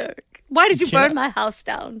a jerk? Why did you burn my house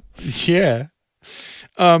down?" Yeah.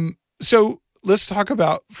 So let's talk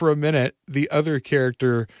about for a minute the other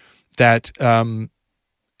character that,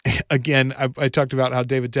 again, I talked about how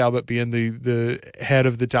David Talbot being the head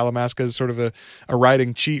of the Talamasca is sort of a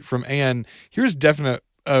writing cheat from Anne. Here's definite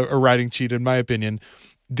a writing cheat, in my opinion.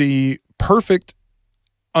 The perfect,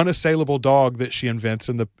 unassailable dog that she invents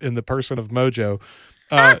in the person of Mojo.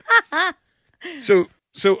 So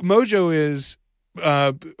Mojo is.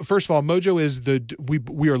 First of all, Mojo is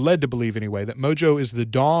we are led to believe anyway that Mojo is the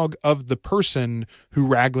dog of the person who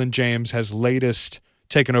Raglan James has latest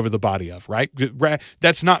taken over the body of, right?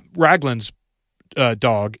 That's not Raglan's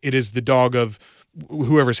dog. It is the dog of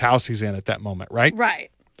whoever's house he's in at that moment, right?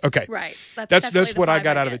 Right. Okay. Right. That's what I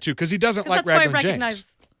got out of it too, because he doesn't like Raglan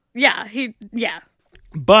James. Yeah.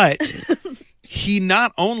 But he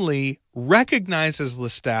not only recognizes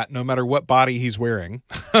Lestat no matter what body he's wearing,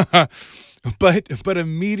 but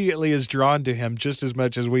immediately is drawn to him just as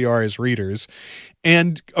much as we are as readers,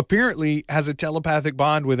 and apparently has a telepathic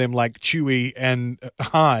bond with him like Chewie and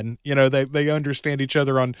Han. You know, they understand each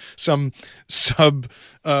other on some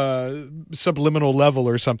subliminal level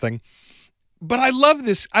or something. But I love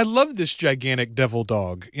this gigantic devil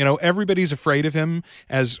dog. You know, everybody's afraid of him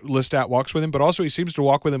as Lestat walks with him, but also he seems to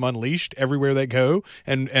walk with him unleashed everywhere they go,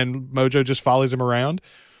 and Mojo just follows him around.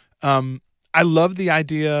 I love the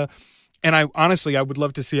idea, and I would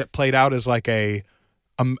love to see it played out as like a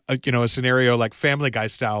scenario like Family Guy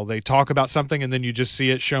style. They talk about something and then you just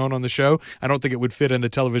see it shown on the show. I don't think it would fit in a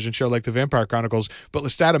television show like The Vampire Chronicles, but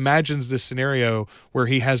Lestat imagines this scenario where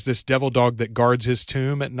he has this devil dog that guards his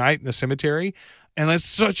tomb at night in the cemetery. And that's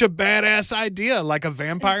such a badass idea, like a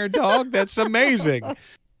vampire dog. That's amazing.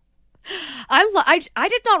 I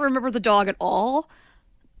did not remember the dog at all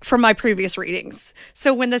from my previous readings.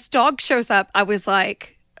 So when this dog shows up, I was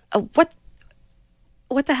like, what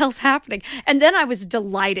the hell's happening? And then I was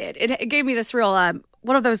delighted. It gave me this real it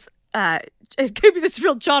gave me this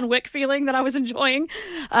real John Wick feeling that I was enjoying.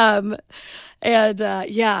 I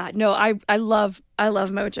love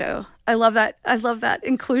Mojo. I love that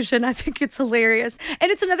inclusion. I think it's hilarious.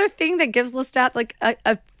 And it's another thing that gives Lestat like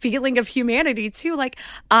a feeling of humanity too. Like,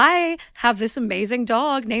 I have this amazing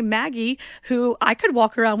dog named Maggie who I could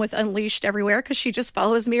walk around with unleashed everywhere because she just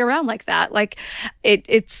follows me around like that. Like,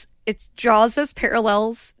 it draws those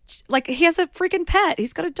parallels. Like, he has a freaking pet.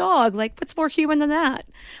 He's got a dog. Like, what's more human than that?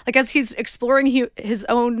 Like, as he's exploring his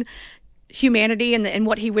own humanity and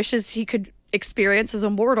what he wishes he could experience as a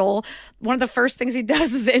mortal, one of the first things he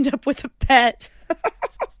does is end up with a pet.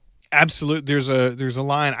 Absolutely. There's a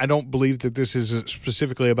line. I don't believe that this is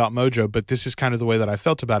specifically about Mojo, but this is kind of the way that I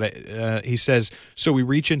felt about it. He says, so we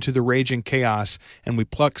reach into the raging chaos and we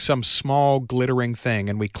pluck some small glittering thing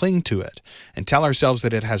and we cling to it and tell ourselves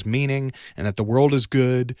that it has meaning and that the world is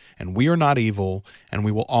good and we are not evil and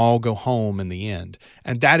we will all go home in the end.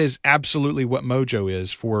 And that is absolutely what Mojo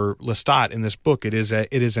is for Lestat in this book. It is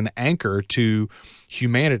an anchor to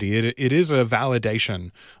humanity. It is a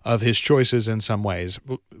validation of his choices in some ways.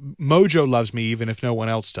 Mojo loves me even if no one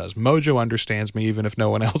else does. Mojo understands me even if no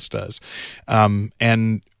one else does.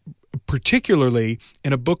 And particularly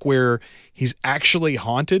in a book where he's actually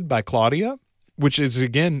haunted by Claudia, which is,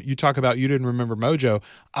 again, you talk about you didn't remember Mojo.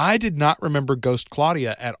 I did not remember Ghost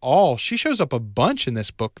Claudia at all. She shows up a bunch in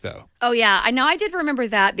this book, though. Oh, yeah. I know I did remember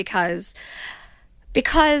that because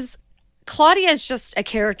Claudia is just a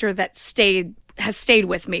character that has stayed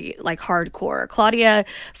with me like hardcore. Claudia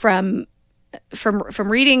from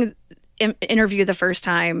reading Interview the first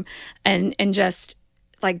time and just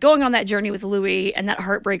like going on that journey with Louis and that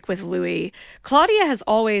heartbreak with Louis, Claudia has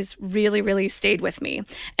always really, really stayed with me.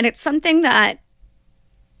 And it's something that's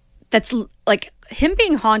like him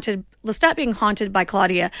being haunted, Lestat being haunted by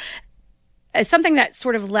Claudia is something that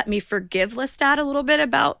sort of let me forgive Lestat a little bit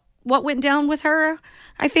about what went down with her.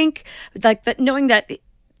 I think like that, knowing that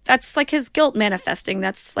that's like his guilt manifesting.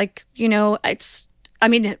 That's like,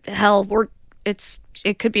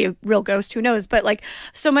 it could be a real ghost, who knows? But like,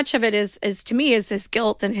 so much of it is to me is his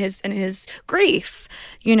guilt and his grief,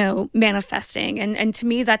 manifesting. And to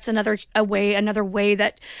me, that's another way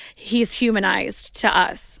that he's humanized to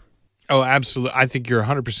us. Oh, absolutely. I think you're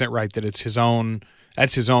 100% right that it's his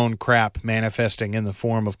own crap manifesting in the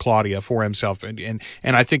form of Claudia for himself. And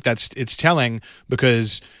I think it's telling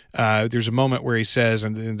because there's a moment where he says,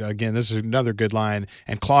 and again, this is another good line,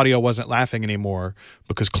 and Claudia wasn't laughing anymore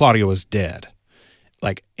because Claudia was dead.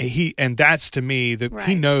 Like and that's to me that right.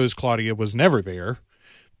 He knows Claudia was never there.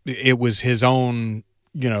 It was his own,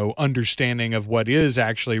 understanding of what is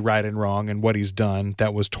actually right and wrong and what he's done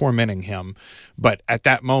that was tormenting him. But at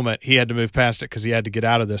that moment, he had to move past it because he had to get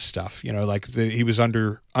out of this stuff. He was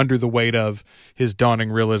under the weight of his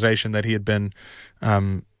dawning realization that he had been,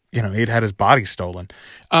 he'd had his body stolen.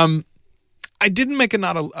 I didn't make a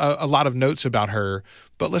lot of notes about her,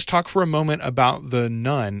 but let's talk for a moment about the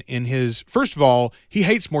nun in his. First of all, he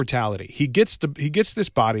hates mortality. He gets this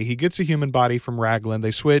body. He gets a human body from Raglan.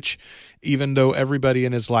 They switch, even though everybody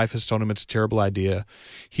in his life has told him it's a terrible idea.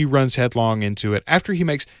 He runs headlong into it after he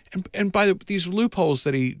makes and by these loopholes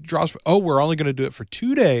that he draws. Oh, we're only going to do it for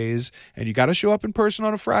 2 days, and you got to show up in person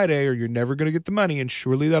on a Friday, or you're never going to get the money, and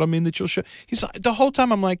surely that'll mean that you'll show. He's the whole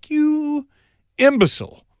time. I'm like, you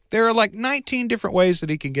imbecile. There are like 19 different ways that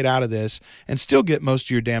he can get out of this and still get most of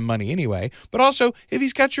your damn money anyway. But also, if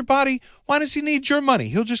he's got your body, why does he need your money?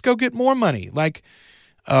 He'll just go get more money. Like,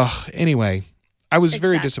 anyway, I was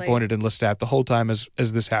very disappointed in Lestat the whole time as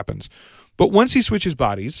this happens. But once he switches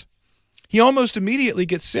bodies, He almost immediately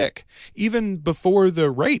gets sick, even before the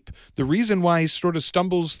rape. The reason why he sort of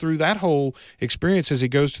stumbles through that whole experience as he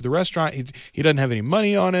goes to the restaurant, he doesn't have any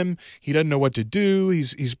money on him. He doesn't know what to do.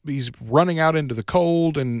 He's running out into the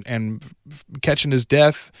cold and catching his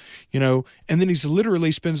death, and then he's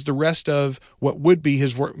literally spends the rest of what would be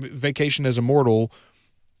his vacation as a mortal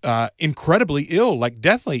incredibly ill, like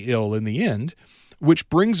deathly ill in the end, which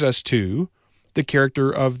brings us to the character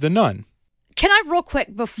of the nun. Can I real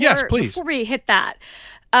quick before we hit that?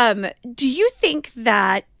 Do you think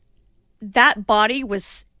that body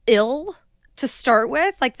was ill to start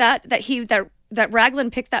with, like that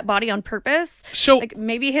Raglan picked that body on purpose? So like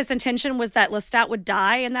maybe his intention was that Lestat would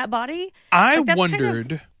die in that body. I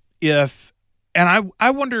wondered if, and I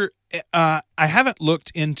wonder. I haven't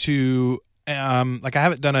looked into. I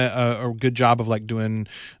haven't done a good job of like doing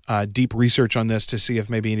deep research on this to see if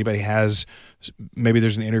maybe anybody has, maybe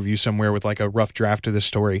there's an interview somewhere with like a rough draft of this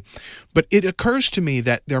story. But it occurs to me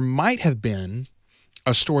that there might have been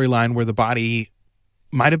a storyline where the body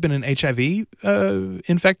might have been an HIV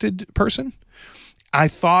infected person. I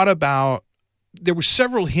thought about, there were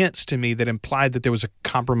several hints to me that implied that there was a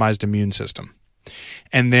compromised immune system.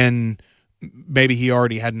 And then maybe he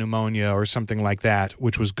already had pneumonia or something like that,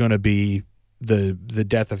 which was going to be the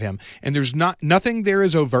death of him. And there's nothing there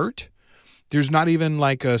is overt. There's not even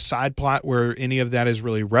like a side plot where any of that is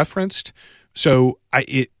really referenced. So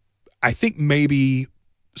I think maybe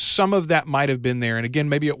some of that might have been there. And again,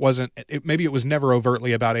 maybe it wasn't. Maybe it was never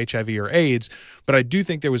overtly about HIV or AIDS. But I do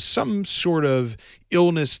think there was some sort of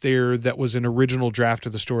illness there that was an original draft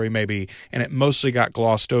of the story, maybe, and it mostly got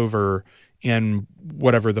glossed over in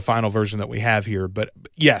whatever the final version that we have here. But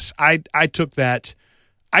yes, I took that.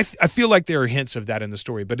 I feel like there are hints of that in the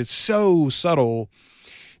story, but it's so subtle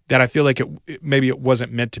that I feel like maybe it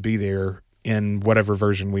wasn't meant to be there in whatever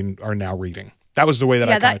version we are now reading. That was the way that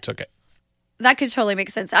I kind of took it. That could totally make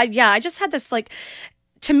sense. I just had this, like,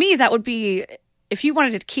 to me, that would be, if you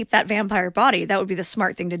wanted to keep that vampire body, that would be the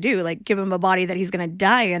smart thing to do. Like, give him a body that he's going to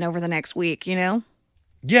die in over the next week, Yeah,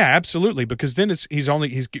 absolutely. Because then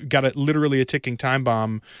he's got literally a ticking time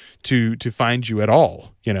bomb to find you at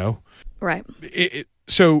all, Right.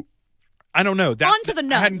 So I don't know. On to the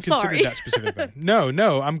nun. I hadn't considered that specifically.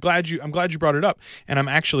 No. I'm glad you brought it up. And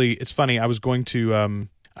it's funny. I was going to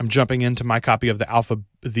I'm jumping into my copy of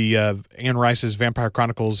the Anne Rice's Vampire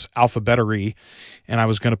Chronicles Alphabetary, and I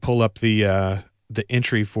was going to pull up the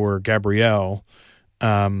entry for Gabrielle.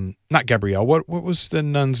 Not Gabrielle. What was the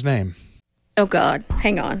nun's name? Oh God,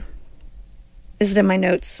 hang on. Is it in my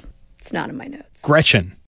notes? It's not in my notes.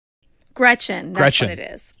 Gretchen. That's what it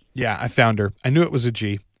is. Yeah, I found her. I knew it was a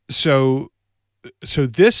G. So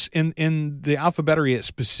this in the Alphabetary, it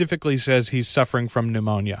specifically says he's suffering from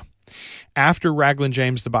pneumonia. After Raglan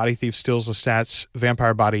James, the body thief, steals Lestat's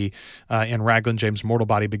vampire body, and Raglan James' mortal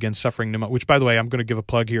body begins suffering pneumonia. Which, by the way, I'm going to give a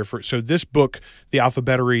plug here for. So this book, The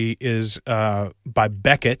Alphabetary, is by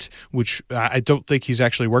Beckett, which I don't think he's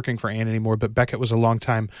actually working for Anne anymore. But Beckett was a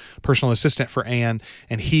longtime personal assistant for Anne,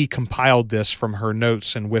 and he compiled this from her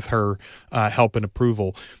notes and with her help and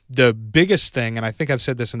approval. The biggest thing, and I think I've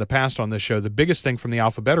said this in the past on this show, the biggest thing from The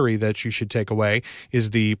Alphabetary that you should take away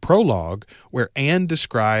is the prologue where Anne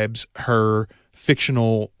describes her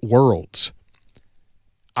fictional worlds.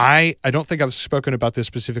 I don't think I've spoken about this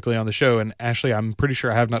specifically on the show, and Ashley, I'm pretty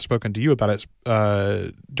sure I have not spoken to you about it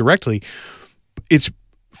directly. It's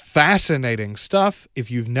fascinating stuff.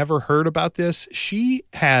 If you've never heard about this, she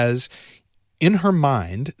has, in her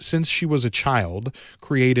mind, since she was a child,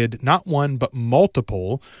 created not one but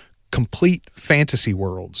multiple complete fantasy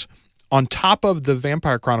worlds. On top of the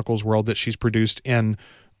Vampire Chronicles world that she's produced in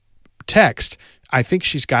text, I think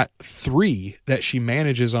she's got 3 that she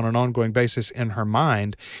manages on an ongoing basis in her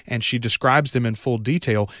mind, and she describes them in full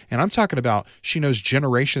detail. And I'm talking about, she knows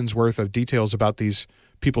generations worth of details about these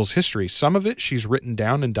people's history. Some of it she's written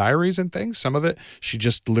down in diaries and things. Some of it she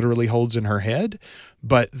just literally holds in her head.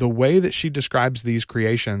 But the way that she describes these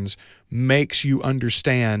creations makes you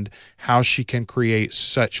understand how she can create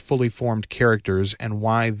such fully formed characters and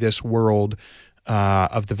why this world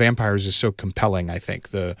of the vampires is so compelling. I think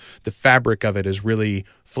the fabric of it is really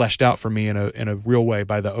fleshed out for me in a real way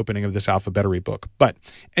by the opening of this Alphabetary book. But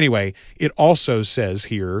anyway, it also says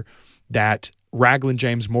here that Raglan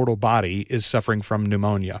James' mortal body is suffering from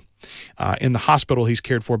pneumonia. In the hospital, he's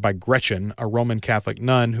cared for by Gretchen, a Roman Catholic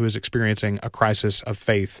nun who is experiencing a crisis of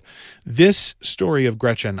faith. This story of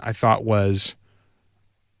Gretchen, I thought, was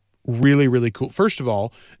really, really cool. First of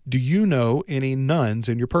all, do you know any nuns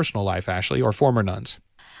in your personal life, Ashley, or former nuns?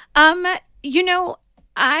 I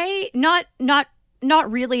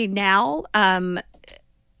not really now.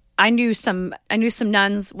 I knew some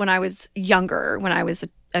nuns when I was younger, when I was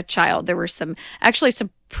a child. There were some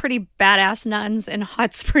pretty badass nuns in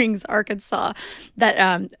Hot Springs, Arkansas,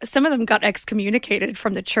 that some of them got excommunicated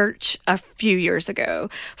from the church a few years ago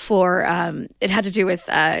for it had to do with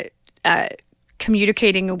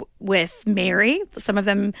communicating with Mary.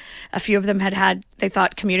 A few of them had they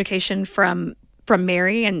thought communication from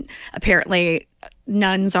Mary, and apparently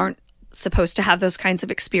nuns aren't supposed to have those kinds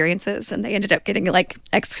of experiences, and they ended up getting like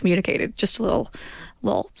excommunicated. Just a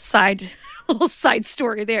little side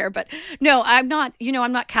story there. But no, I'm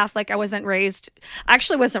not Catholic. I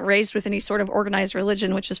actually wasn't raised with any sort of organized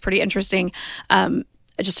religion, which is pretty interesting.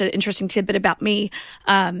 Just an interesting tidbit about me.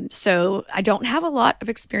 So I don't have a lot of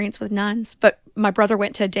experience with nuns, but my brother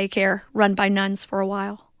went to a daycare run by nuns for a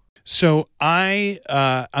while. So I'm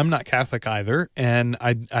not Catholic either, and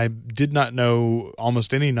I did not know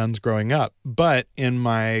almost any nuns growing up. But in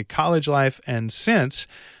my college life and since,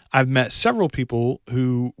 I've met several people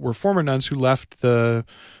who were former nuns who left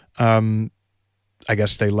I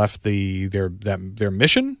guess they left their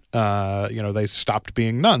mission. They stopped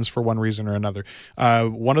being nuns for one reason or another.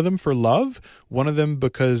 One of them for love, one of them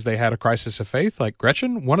because they had a crisis of faith, like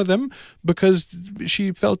Gretchen. One of them because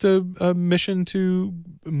she felt a mission to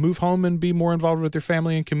move home and be more involved with their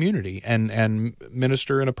family and community and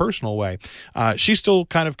minister in a personal way. She still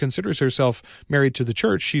kind of considers herself married to the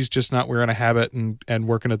church. She's just not wearing a habit and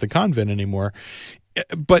working at the convent anymore.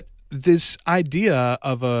 But this idea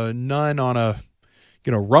of a nun on a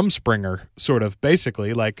rumspringer, sort of,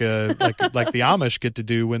 basically, like the Amish get to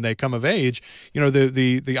do when they come of age. The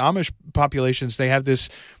Amish populations, they have this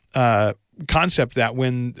concept that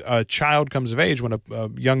when a child comes of age, when a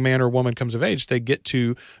young man or woman comes of age, they get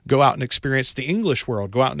to go out and experience the English world,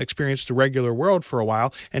 go out and experience the regular world for a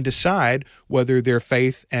while, and decide whether their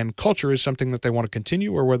faith and culture is something that they want to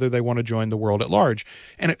continue or whether they want to join the world at large.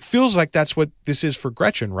 And it feels like that's what this is for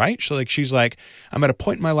Gretchen, right? She's like, I'm at a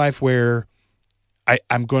point in my life where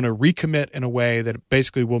I'm going to recommit in a way that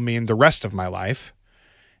basically will mean the rest of my life.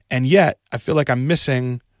 And yet I feel like I'm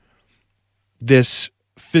missing this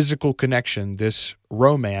physical connection, this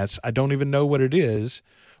romance. I don't even know what it is.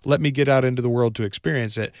 Let me get out into the world to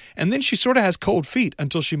experience it. And then she sort of has cold feet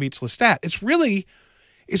until she meets Lestat. It's really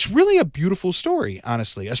a beautiful story,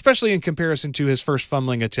 honestly, especially in comparison to his first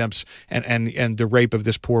fumbling attempts and the rape of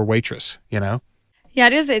this poor waitress, Yeah,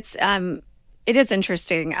 it is. It is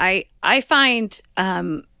interesting. I find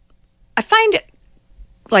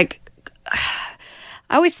like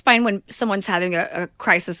I always find when someone's having a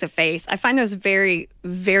crisis of faith, I find those very,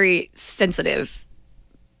 very sensitive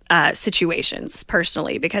situations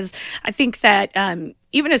personally, because I think that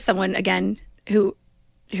even as someone, again, who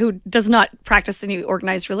does not practice any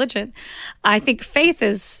organized religion, I think faith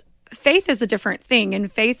is a different thing,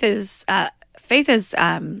 and faith is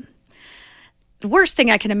the worst thing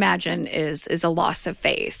I can imagine is a loss of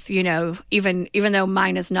faith, even though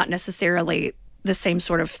mine is not necessarily the same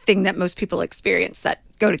sort of thing that most people experience that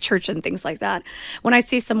go to church and things like that. When I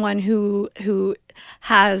see someone who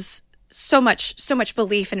has so much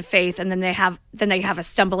belief and faith, and then they have a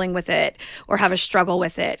stumbling with it or have a struggle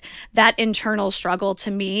with it, that internal struggle to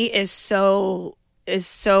me is so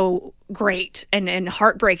great and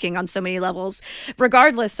heartbreaking on so many levels,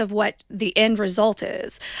 regardless of what the end result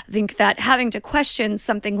is. I think that having to question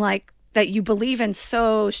something like that you believe in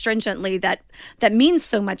so stringently, that means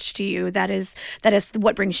so much to you, that is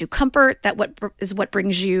what brings you comfort, that is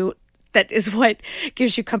what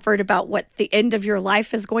gives you comfort about what the end of your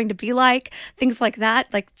life is going to be like, things like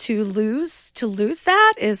that. Like to lose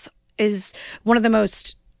that is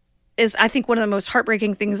I think one of the most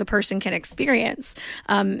heartbreaking things a person can experience.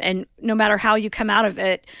 And no matter how you come out of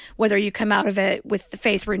it, whether you come out of it with the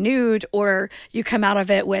faith renewed or you come out of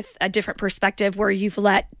it with a different perspective where you've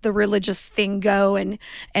let the religious thing go and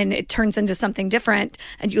it turns into something different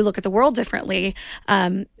and you look at the world differently,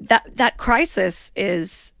 that crisis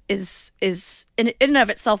is in and of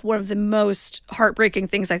itself one of the most heartbreaking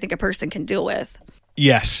things I think a person can deal with.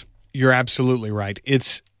 Yes, you're absolutely right.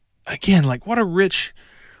 It's, again, like what a rich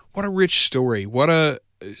story.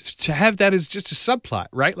 To have that as just a subplot,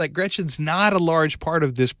 right? Like Gretchen's not a large part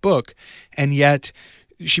of this book, and yet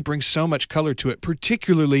she brings so much color to it,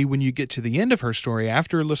 particularly when you get to the end of her story,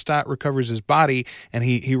 after Lestat recovers his body and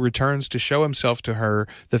he returns to show himself to her,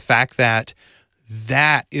 the fact that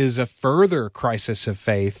is a further crisis of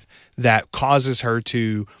faith that causes her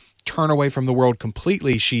to turn away from the world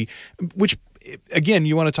completely. Which, again,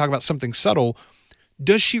 you want to talk about something subtle.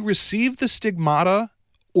 Does she receive the stigmata,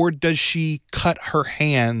 or does she cut her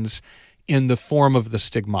hands in the form of the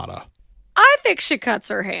stigmata? I think she cuts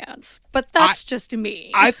her hands, but that's just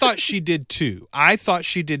me. I thought she did too.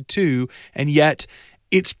 And yet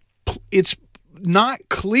it's not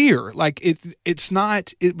clear. Like it's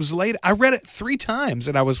not, it was late. I read it 3 times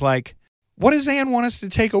and I was like, what does Anne want us to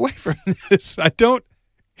take away from this? I don't.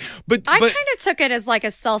 But I kind of took it as like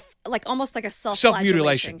almost like a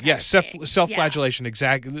self-mutilation. Yes, self-flagellation. Yeah.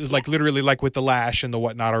 Exactly. Like literally, like with the lash and the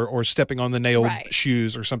whatnot, or stepping on the nailed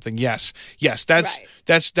shoes or something. Yes.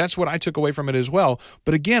 That's what I took away from it as well.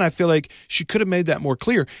 But again, I feel like she could have made that more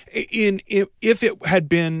clear. If it had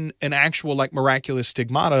been an actual like miraculous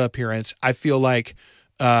stigmata appearance, I feel like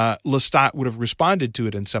Lestat would have responded to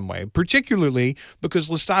it in some way, particularly because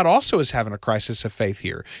Lestat also is having a crisis of faith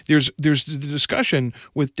here. There's the discussion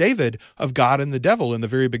with David of God and the devil in the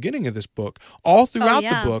very beginning of this book. All throughout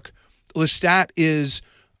the book, Lestat is,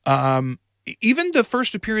 even the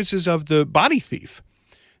first appearances of the body thief,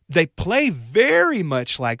 they play very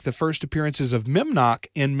much like the first appearances of Memnoch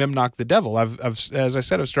in Memnoch the Devil. I've as I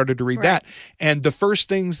said, I've started to read that. And the first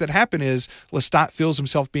things that happen is Lestat feels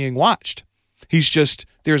himself being watched. He's just,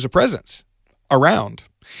 there's a presence around,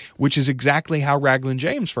 which is exactly how Raglan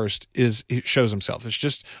James first shows himself. It's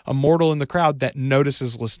just a mortal in the crowd that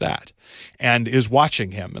notices Lestat and is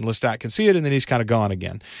watching him, and Lestat can see it, and then he's kind of gone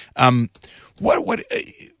again.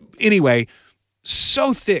 Anyway,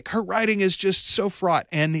 so thick. Her writing is just so fraught.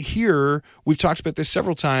 And here, we've talked about this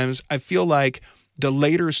several times, I feel like the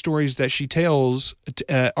later stories that she tells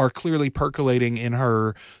are clearly percolating in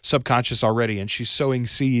her subconscious already, and she's sowing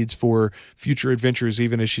seeds for future adventures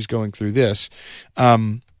even as she's going through this.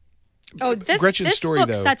 Gretchen's story, book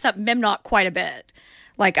though, sets up Memnoch quite a bit.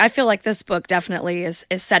 Like, I feel like this book definitely is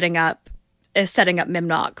setting up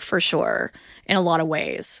Memnoch for sure in a lot of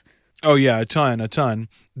ways. Oh yeah, a ton.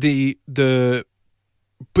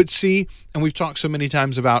 But see, and we've talked so many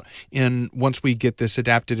times about once we get this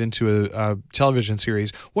adapted into a television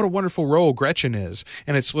series, what a wonderful role Gretchen is.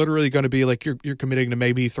 And it's literally going to be like you're committing to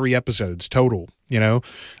maybe 3 episodes total, you know?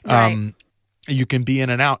 Right. You can be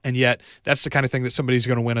in and out. And yet that's the kind of thing that somebody's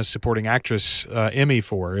going to win a supporting actress Emmy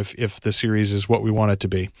for if the series is what we want it to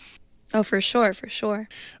be. Oh, for sure.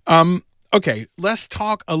 Okay, let's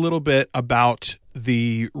talk a little bit about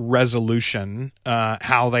the resolution,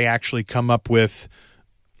 how they actually come up with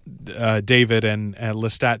David and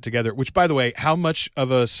Lestat together, which, by the way, how much of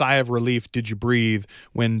a sigh of relief did you breathe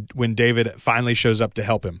when David finally shows up to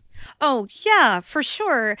help him? Oh, yeah, for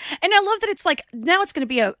sure. And I love that it's like, now it's going to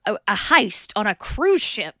be a heist on a cruise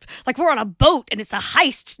ship. Like, we're on a boat and it's a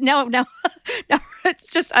heist. Now, it's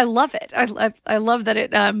just, I love it. I love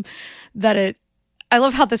that I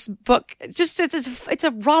love how this book it's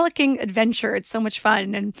a rollicking adventure. It's so much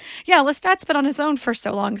fun. And yeah, Lestat's been on his own for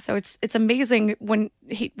so long. So it's amazing when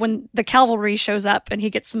the cavalry shows up and he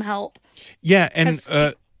gets some help. Yeah.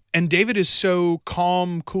 And David is so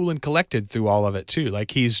calm, cool, and collected through all of it too.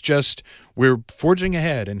 Like we're forging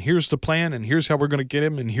ahead, and here's the plan, and here's how we're going to get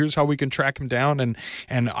him, and here's how we can track him down,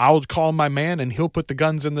 and I'll call my man, and he'll put the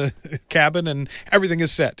guns in the cabin, and everything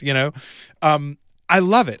is set, you know? I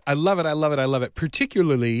love it. I love it,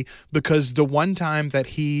 particularly because the one time that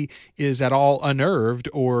he is at all unnerved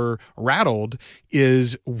or rattled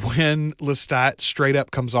is when Lestat straight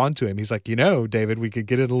up comes on to him. He's like, David, we could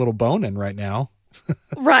get it a little boning right now.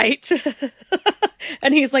 Right.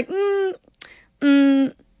 And he's like,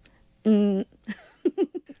 I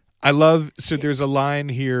love, so there's a line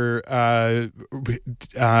here,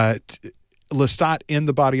 Lestat in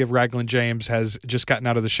the body of Raglan James has just gotten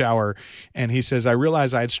out of the shower, and he says, I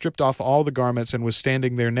realized I had stripped off all the garments and was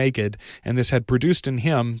standing there naked, and this had produced in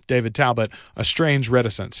him, David Talbot, a strange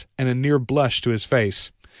reticence and a near blush to his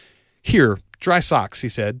face. Here, dry socks, he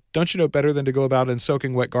said. Don't you know better than to go about in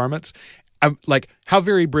soaking wet garments? I'm like, how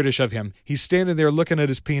very British of him. He's standing there looking at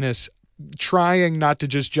his penis, trying not to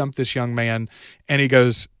just jump this young man, and he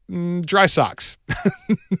goes, dry socks.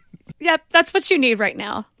 Yep, that's what you need right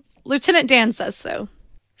now. Lieutenant Dan says so.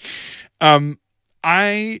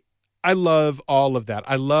 I love all of that.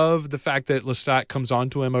 I love the fact that Lestat comes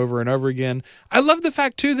on to him over and over again. I love the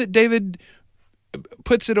fact too that David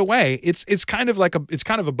puts it away. It's kind of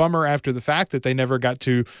a bummer after the fact that they never got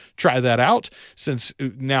to try that out, since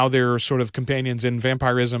now they're sort of companions in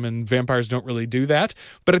vampirism, and vampires don't really do that.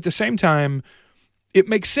 But at the same time, it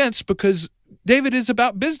makes sense because David is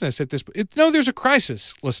about business at this point. No, there's a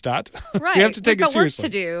crisis, Lestat. Right. You have to take it seriously.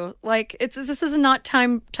 Work to do. Like, this is not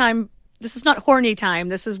time. This is not horny time.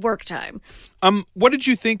 This is work time. What did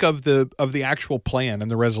you think of the actual plan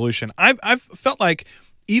and the resolution? I've felt like,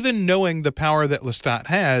 even knowing the power that Lestat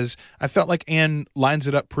has, I felt like Anne lines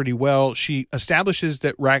it up pretty well. She establishes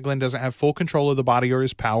that Raglan doesn't have full control of the body or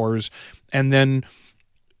his powers, and then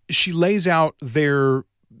she lays out their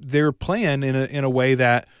plan in a way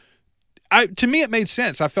that to me it made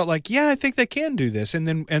sense. I felt like, yeah, I think they can do this. And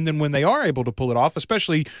then when they are able to pull it off,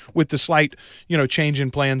 especially with the slight, change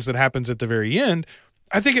in plans that happens at the very end,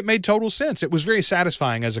 I think it made total sense. It was very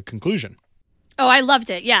satisfying as a conclusion. Oh, I loved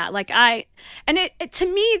it. Yeah. It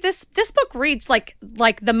to me, this book reads like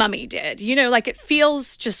The Mummy did, like it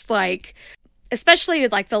feels just like, especially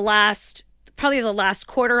like probably the last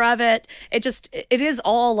quarter of it. It is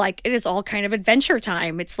all kind of adventure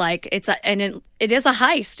time. It's like, it is a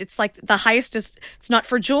heist. It's like the heist it's not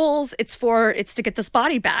for jewels. It's to get this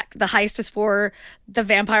body back. The heist is for the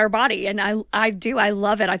vampire body. And I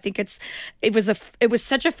love it. I think it was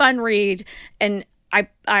such a fun read. And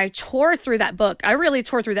I tore through that book. I really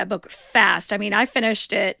tore through that book fast. I mean, I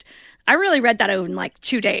finished it. I really read that in like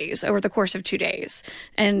 2 days, over the course of 2 days.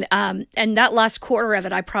 And that last quarter of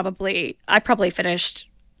it, I probably finished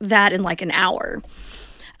that in like an hour.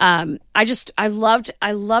 I loved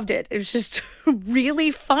it. It was just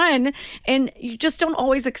really fun. And you just don't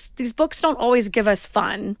always, these books don't always give us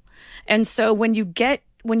fun. And so when you get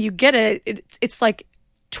it, it's like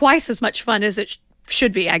twice as much fun as it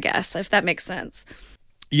should be, I guess, if that makes sense.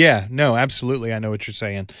 Yeah, no, absolutely. I know what you're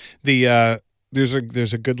saying. There's a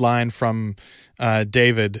good line from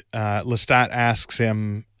David. Lestat asks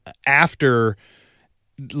him after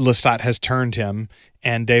Lestat has turned him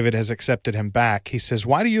and David has accepted him back. He says,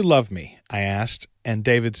 "Why do you love me?" I asked. And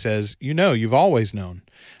David says, "You've always known.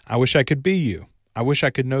 I wish I could be you. I wish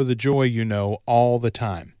I could know the joy you know all the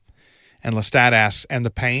time." And Lestat asks, "And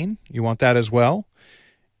the pain? You want that as well?"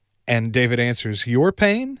 And David answers, "Your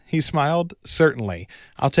pain?" He smiled. "Certainly.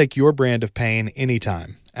 I'll take your brand of pain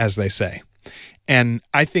anytime, as they say." And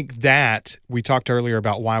I think that we talked earlier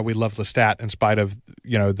about why we love Lestat in spite of,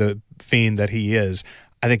 the fiend that he is.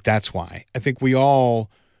 I think that's why. I think we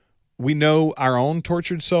know our own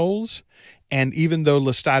tortured souls. And even though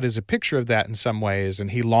Lestat is a picture of that in some ways,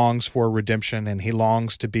 and he longs for redemption and he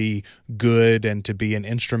longs to be good and to be an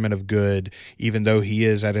instrument of good, even though he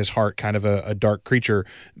is at his heart kind of a dark creature,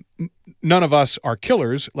 none of us are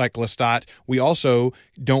killers like Lestat. We also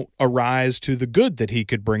don't arise to the good that he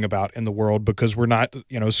could bring about in the world because we're not,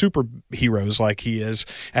 superheroes like he is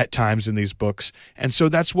at times in these books. And so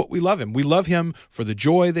that's what we love him. We love him for the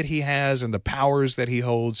joy that he has and the powers that he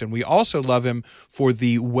holds. And we also love him for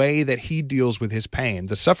the way that he deals with his pain.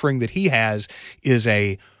 The suffering that he has is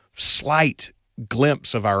a slight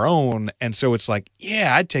glimpse of our own. And so it's like,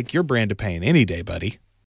 yeah, I'd take your brand of pain any day, buddy.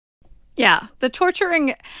 Yeah, the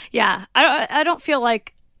torturing. Yeah, I don't feel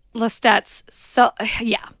like Lestat's. So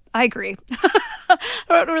yeah, I agree. I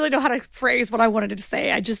don't really know how to phrase what I wanted to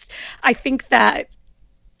say. I think that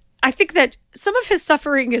some of his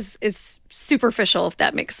suffering is superficial, if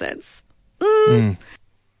that makes sense. In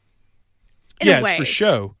a way. It's for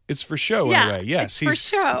show. It's for show in a way. Yes, it's for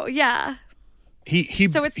show. Yeah. He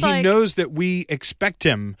knows that we expect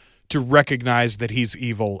him to recognize that he's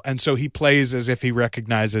evil, and so he plays as if he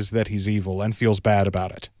recognizes that he's evil and feels bad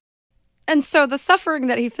about it. And so the suffering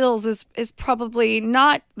that he feels is probably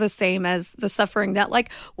not the same as the suffering that like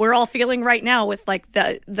we're all feeling right now with like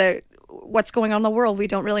the what's going on in the world. We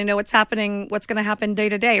don't really know what's happening, what's going to happen day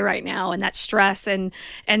to day right now, and that stress and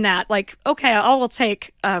that like, okay, I will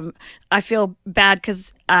take. I feel bad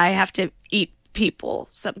because I have to eat people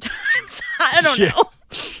sometimes. I don't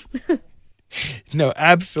know. No,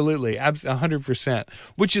 absolutely. 100%.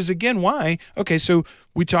 Which is, again, why, okay, so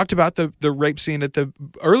we talked about the rape scene at the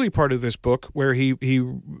early part of this book where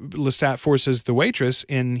Lestat forces the waitress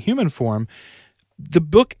in human form. The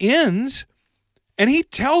book ends and he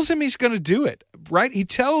tells him he's going to do it, right? He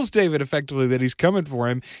tells David effectively that he's coming for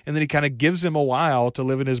him, and then he kind of gives him a while to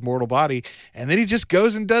live in his mortal body, and then he just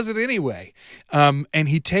goes and does it anyway. And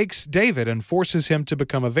he takes David and forces him to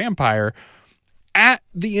become a vampire, at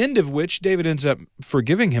the end of which David ends up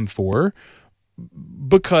forgiving him for,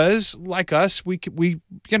 because like us, we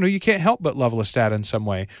you can't help but love Lestat in some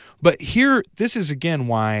way. But here, this is again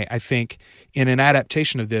why I think in an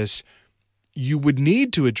adaptation of this, you would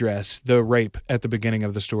need to address the rape at the beginning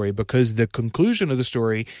of the story, because the conclusion of the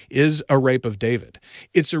story is a rape of David.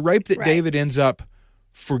 It's a rape that David ends up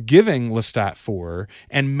forgiving Lestat for,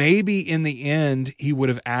 and maybe in the end he would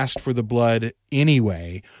have asked for the blood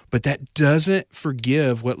anyway, but that doesn't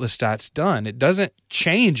forgive what Lestat's done. It doesn't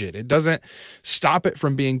change it. It doesn't stop it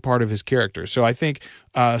from being part of his character. So I think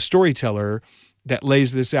a storyteller that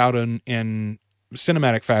lays this out in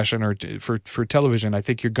cinematic fashion or for television, I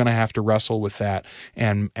think you're going to have to wrestle with that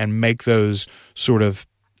and make those sort of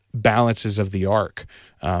balances of the arc.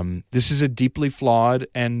 This is a deeply flawed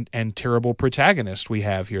and terrible protagonist we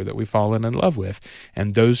have here that we've fallen in love with,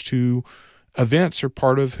 and those two events are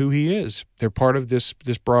part of who he is. They're part of this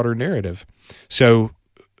broader narrative. So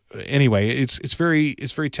anyway, it's very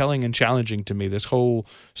telling and challenging to me, this whole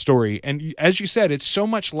story. And as you said, it's so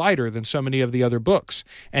much lighter than so many of the other books.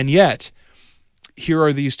 And yet, here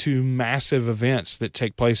are these two massive events that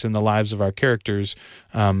take place in the lives of our characters,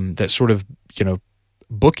 that sort of,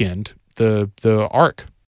 bookend the arc.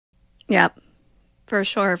 Yep. For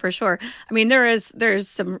sure. I mean, there's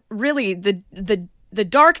some really the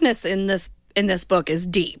darkness in this book is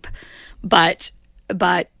deep, but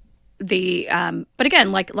again,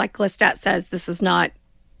 like Lestat says,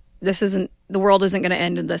 the world isn't going to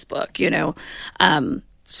end in this book,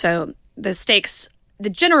 so the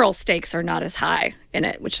general stakes are not as high in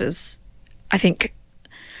it, which is, I think,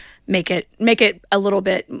 make it a little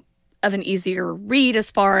bit of an easier read as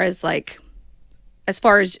far as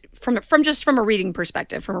from a reading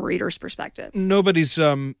perspective, from a reader's perspective. Nobody's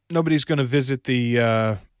going to visit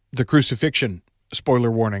the crucifixion, spoiler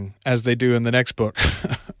warning, as they do in the next book.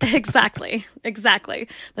 Exactly. The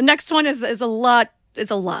next one is a lot.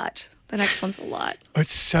 The next one's a lot.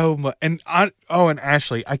 It's so much. And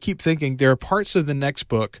Ashley, I keep thinking there are parts of the next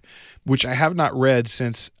book which I have not read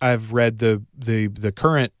since I've read the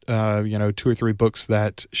current 2 or 3 books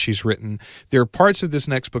that she's written. There are parts of this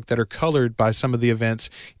next book that are colored by some of the events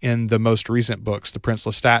in the most recent books, the Prince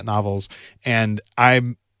Lestat novels, and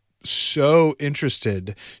I'm so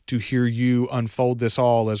interested to hear you unfold this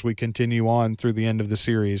all as we continue on through the end of the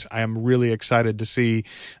series. I am really excited to see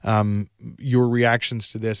your reactions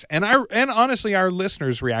to this, and honestly our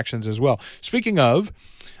listeners' reactions as well. Speaking of,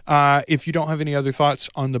 if you don't have any other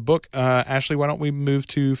thoughts on the book, Ashley, why don't we move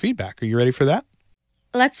to feedback? Are you ready for that?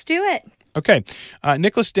 Let's do it. Okay.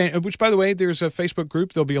 Nicholas, which, by the way, there's a Facebook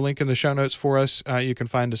group. There'll be a link in the show notes for us. You can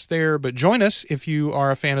find us there. But join us if you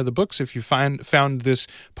are a fan of the books. If you found this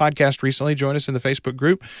podcast recently, join us in the Facebook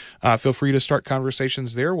group. Feel free to start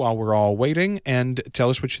conversations there while we're all waiting, and tell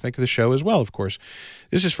us what you think of the show as well, of course.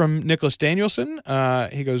 This is from Nicholas Danielson.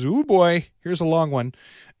 He goes, "Ooh, boy, here's a long one."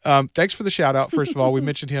 Thanks for the shout-out, first of all. We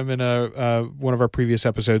mentioned him in one of our previous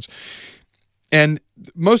episodes. And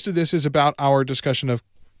most of this is about our discussion of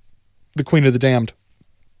The Queen of the Damned.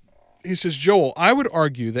 He says, "Joel, I would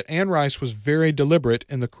argue that Anne Rice was very deliberate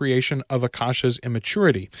in the creation of Akasha's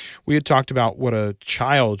immaturity. We had talked about what a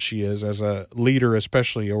child she is as a leader,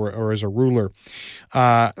 especially, or as a ruler.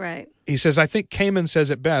 Right. He says, I think Kamen says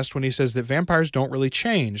it best when he says that vampires don't really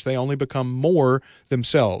change. They only become more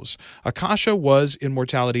themselves. Akasha was in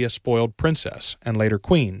mortality a spoiled princess and later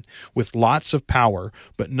queen with lots of power,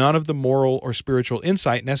 but none of the moral or spiritual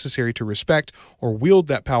insight necessary to respect or wield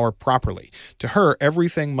that power properly. To her,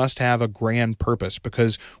 everything must have a grand purpose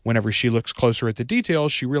because whenever she looks closer at the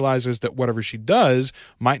details, she realizes that whatever she does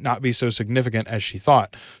might not be so significant as she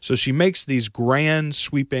thought. So she makes these grand,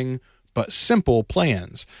 sweeping, but simple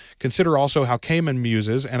plans. Consider also how Kamen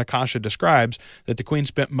muses and Akasha describes that the queen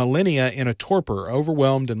spent millennia in a torpor,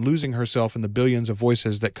 overwhelmed and losing herself in the billions of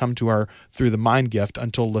voices that come to her through the mind gift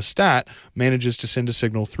until Lestat manages to send a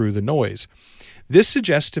signal through the noise. This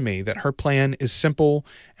suggests to me that her plan is simple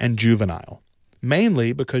and juvenile,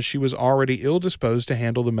 mainly because she was already ill-disposed to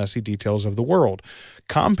handle the messy details of the world,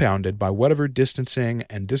 compounded by whatever distancing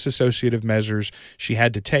and disassociative measures she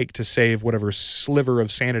had to take to save whatever sliver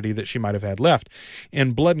of sanity that she might have had left.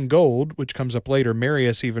 In Blood and Gold, which comes up later,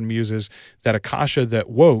 Marius even muses that Akasha that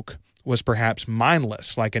woke was perhaps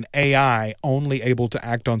mindless, like an AI only able to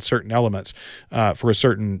act on certain elements for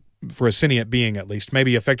a sentient being, at least.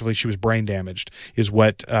 Maybe effectively she was brain damaged, is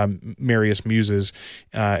what Marius muses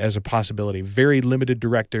as a possibility. Very limited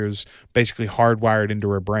directives, basically hardwired into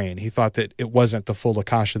her brain. He thought that it wasn't the full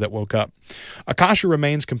Akasha that woke up. Akasha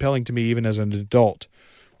remains compelling to me even as an adult.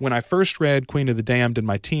 When I first read Queen of the Damned in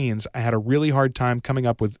my teens, I had a really hard time coming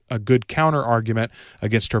up with a good counter-argument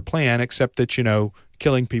against her plan, except that,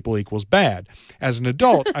 killing people equals bad. As an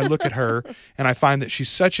adult, I look at her and I find that she's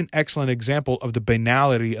such an excellent example of the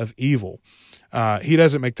banality of evil. He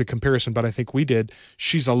doesn't make the comparison, but I think we did.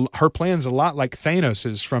 Her plan's a lot like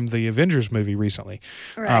Thanos's from the Avengers movie recently.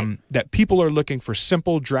 Right. That people are looking for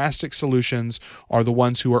simple, drastic solutions are the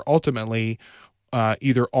ones who are ultimately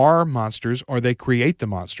either are monsters or they create the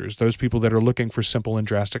monsters, those people that are looking for simple and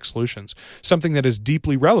drastic solutions, something that is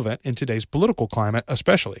deeply relevant in today's political climate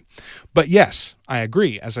especially. But yes, I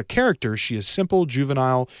agree. As a character, she is simple,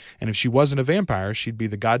 juvenile, and if she wasn't a vampire, she'd be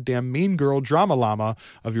the goddamn mean girl drama llama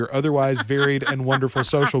of your otherwise varied and wonderful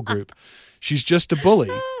social group. She's just a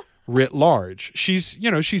bully. Writ large. She's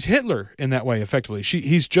Hitler in that way, effectively.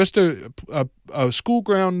 He's just a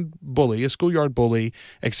schoolground bully, a schoolyard bully,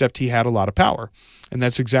 except he had a lot of power. And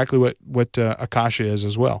that's exactly what Akasha is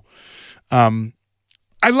as well.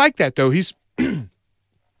 I like that, though. He's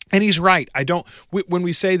And he's right. When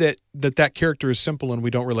we say that character is simple and we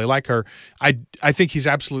don't really like her, I think he's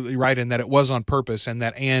absolutely right in that it was on purpose and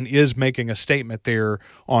that Anne is making a statement there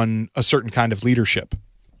on a certain kind of leadership.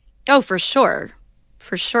 Oh, for sure.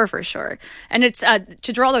 For sure. And it's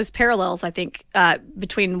to draw those parallels, I think,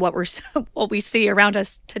 between what we see around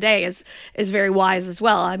us today is very wise as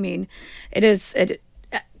well. I mean,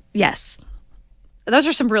 yes. Those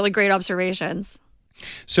are some really great observations.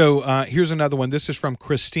 So here's another one. This is from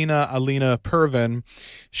Christina Alina Pervin.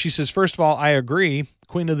 She says, first of all, I agree.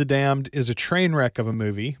 Queen of the Damned is a train wreck of a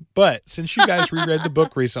movie. But since you guys reread the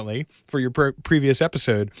book recently for your previous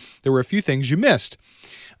episode, there were a few things you missed.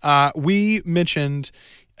 We mentioned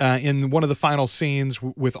in one of the final scenes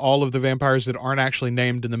with all of the vampires that aren't actually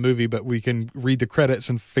named in the movie, but we can read the credits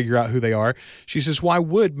and figure out who they are. She says, why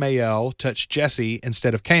would Mayel touch Jesse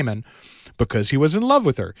instead of Cayman? Because he was in love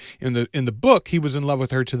with her. In the book, he was in love with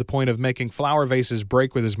her to the point of making flower vases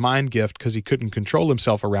break with his mind gift because he couldn't control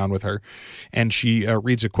himself around with her. And she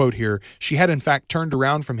reads a quote here. She had, in fact, turned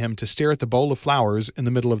around from him to stare at the bowl of flowers in the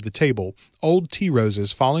middle of the table, old tea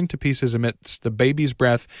roses falling to pieces amidst the baby's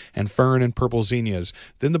breath and fern and purple zinnias.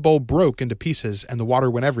 Then the bowl broke into pieces and the water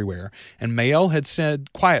went everywhere. And Mayel had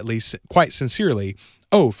said quietly, quite sincerely,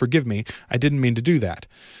 "Oh, forgive me, I didn't mean to do that."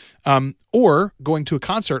 Or going to a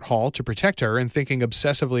concert hall to protect her and thinking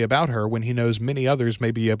obsessively about her when he knows many others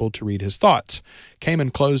may be able to read his thoughts.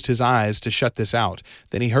 Cayman closed his eyes to shut this out.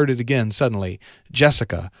 Then he heard it again suddenly.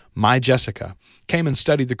 Jessica, my Jessica. Cayman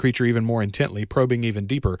studied the creature even more intently, probing even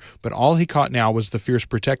deeper, but all he caught now was the fierce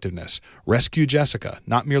protectiveness. Rescue Jessica,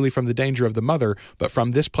 not merely from the danger of the mother, but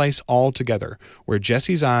from this place altogether, where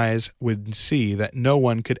Jesse's eyes would see that no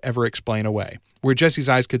one could ever explain away. Where Jesse's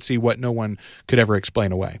eyes could see what no one could ever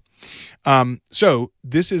explain away. So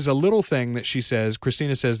this is a little thing that she says,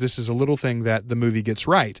 Christina says, this is a little thing that the movie gets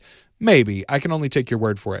right. Maybe. I can only take your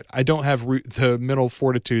word for it. I don't have the mental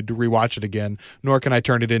fortitude to rewatch it again, nor can I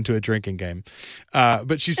turn it into a drinking game.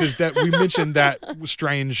 But she says that we mentioned that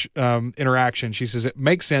strange interaction. She says it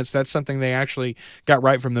makes sense. That's something they actually got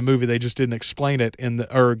right from the movie. They just didn't explain it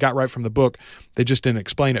or got right from the book. They just didn't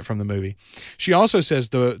explain it from the movie. She also says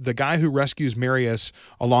the guy who rescues Marius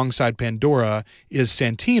alongside Pandora is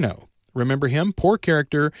Santino. Remember him? Poor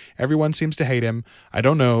character. Everyone seems to hate him. I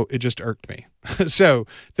don't know. It just irked me. So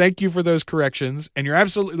thank you for those corrections. And you're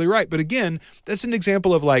absolutely right. But again, that's an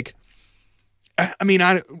example of like, we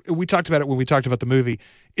talked about it when we talked about the movie.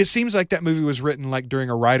 It seems like that movie was written like during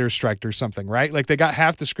a writer's strike or something, right? Like they got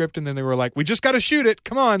half the script and then they were like, we just got to shoot it.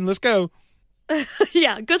 Come on, let's go.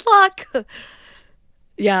 Yeah. Good luck.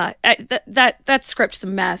 Yeah. That script's a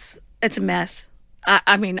mess. It's a mess.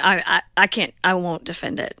 I can't, I won't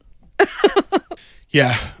defend it.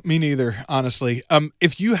 Yeah, me neither, honestly.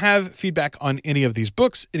 If you have feedback on any of these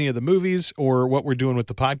books, any of the movies, or what we're doing with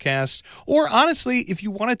the podcast, or honestly, if you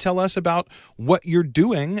want to tell us about what you're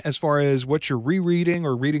doing as far as what you're rereading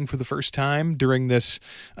or reading for the first time during this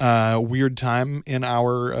weird time in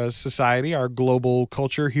our society, our global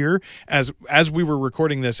culture here. As we were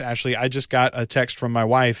recording this, Ashley, I just got a text from my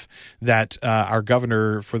wife that our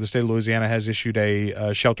governor for the state of Louisiana has issued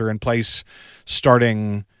a shelter in place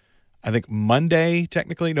starting, I think Monday,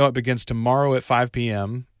 technically. No, it begins tomorrow at 5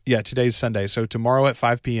 p.m. Yeah, today's Sunday. So tomorrow at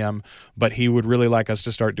 5 p.m., but he would really like us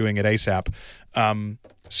to start doing it ASAP.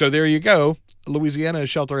 So there you go. Louisiana is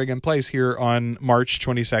sheltering in place here on March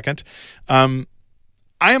 22nd.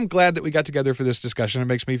 I am glad that we got together for this discussion. It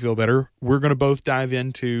makes me feel better. We're going to both dive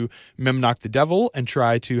into Memnoch the Devil and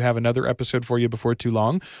try to have another episode for you before too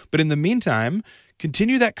long. But in the meantime,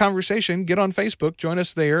 continue that conversation. Get on Facebook, join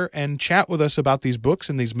us there, and chat with us about these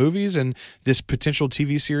books and these movies and this potential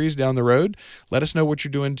TV series down the road. Let us know what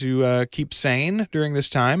you're doing to keep sane during this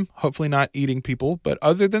time. Hopefully not eating people. But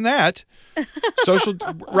other than that,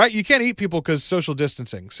 right? You can't eat people because social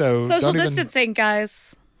distancing. So social distancing,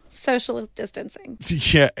 guys. Social distancing.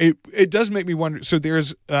 Yeah, it does make me wonder. So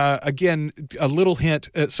there's, again, a little hint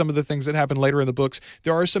at some of the things that happen later in the books.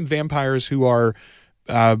 There are some vampires who are,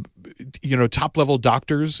 top-level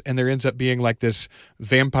doctors, and there ends up being like this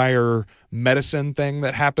vampire medicine thing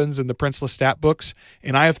that happens in the Prince Lestat books.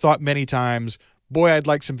 And I have thought many times, boy, I'd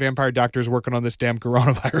like some vampire doctors working on this damn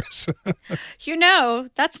coronavirus.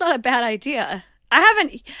 That's not a bad idea. I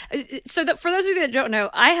haven't. So that for those of you that don't know,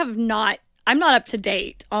 I'm not up to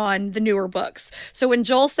date on the newer books. So when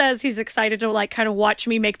Joel says he's excited to like kind of watch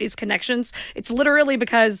me make these connections, it's literally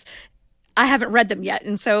because I haven't read them yet.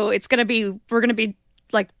 And so I'm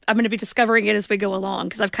going to be discovering it as we go along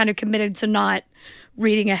because I've kind of committed to not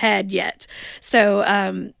reading ahead yet. So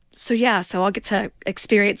I'll get to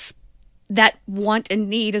experience that want and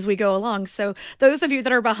need as we go along. So those of you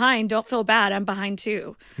that are behind, don't feel bad. I'm behind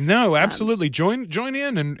too. No, absolutely. Join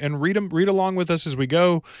in and read along with us as we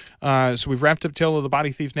go. So we've wrapped up Tale of the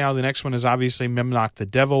Body Thief now. The next one is obviously Memnoch the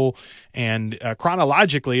Devil. And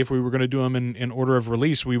chronologically, if we were going to do them in order of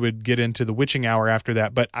release, we would get into the Witching Hour after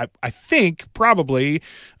that. But I think probably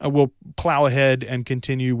we'll plow ahead and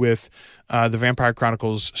continue with the Vampire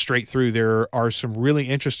Chronicles straight through. There are some really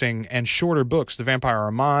interesting and shorter books. The Vampire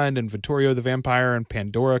Armand and Vittorio the Vampire, and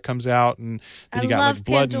Pandora comes out, and then you got like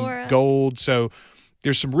Blood Pandora. and Gold. So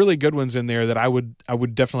there's some really good ones in there that I would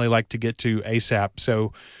definitely like to get to ASAP.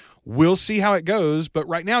 So we'll see how it goes. But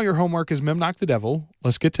right now your homework is Memnoch the Devil.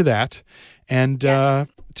 Let's get to that. And Yes.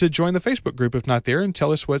 to join the Facebook group if not there, and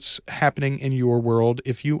tell us what's happening in your world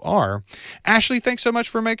if you are. Ashley, thanks so much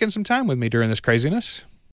for making some time with me during this craziness.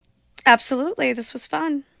 Absolutely. This was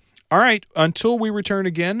fun. All right. Until we return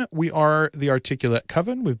again, we are the Articulate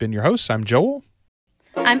Coven. We've been your hosts. I'm Joel.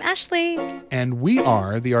 I'm Ashley. And we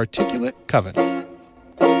are the Articulate Coven.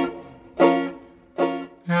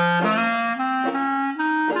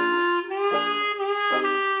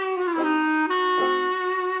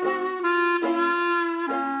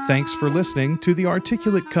 Thanks for listening to the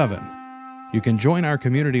Articulate Coven. You can join our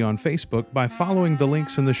community on Facebook by following the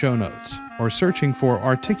links in the show notes or searching for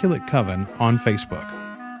Articulate Coven on Facebook.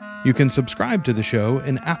 You can subscribe to the show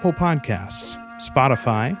in Apple Podcasts,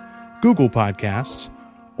 Spotify, Google Podcasts,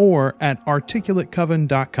 or at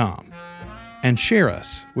articulatecoven.com. And share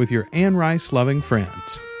us with your Anne Rice loving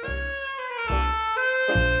friends.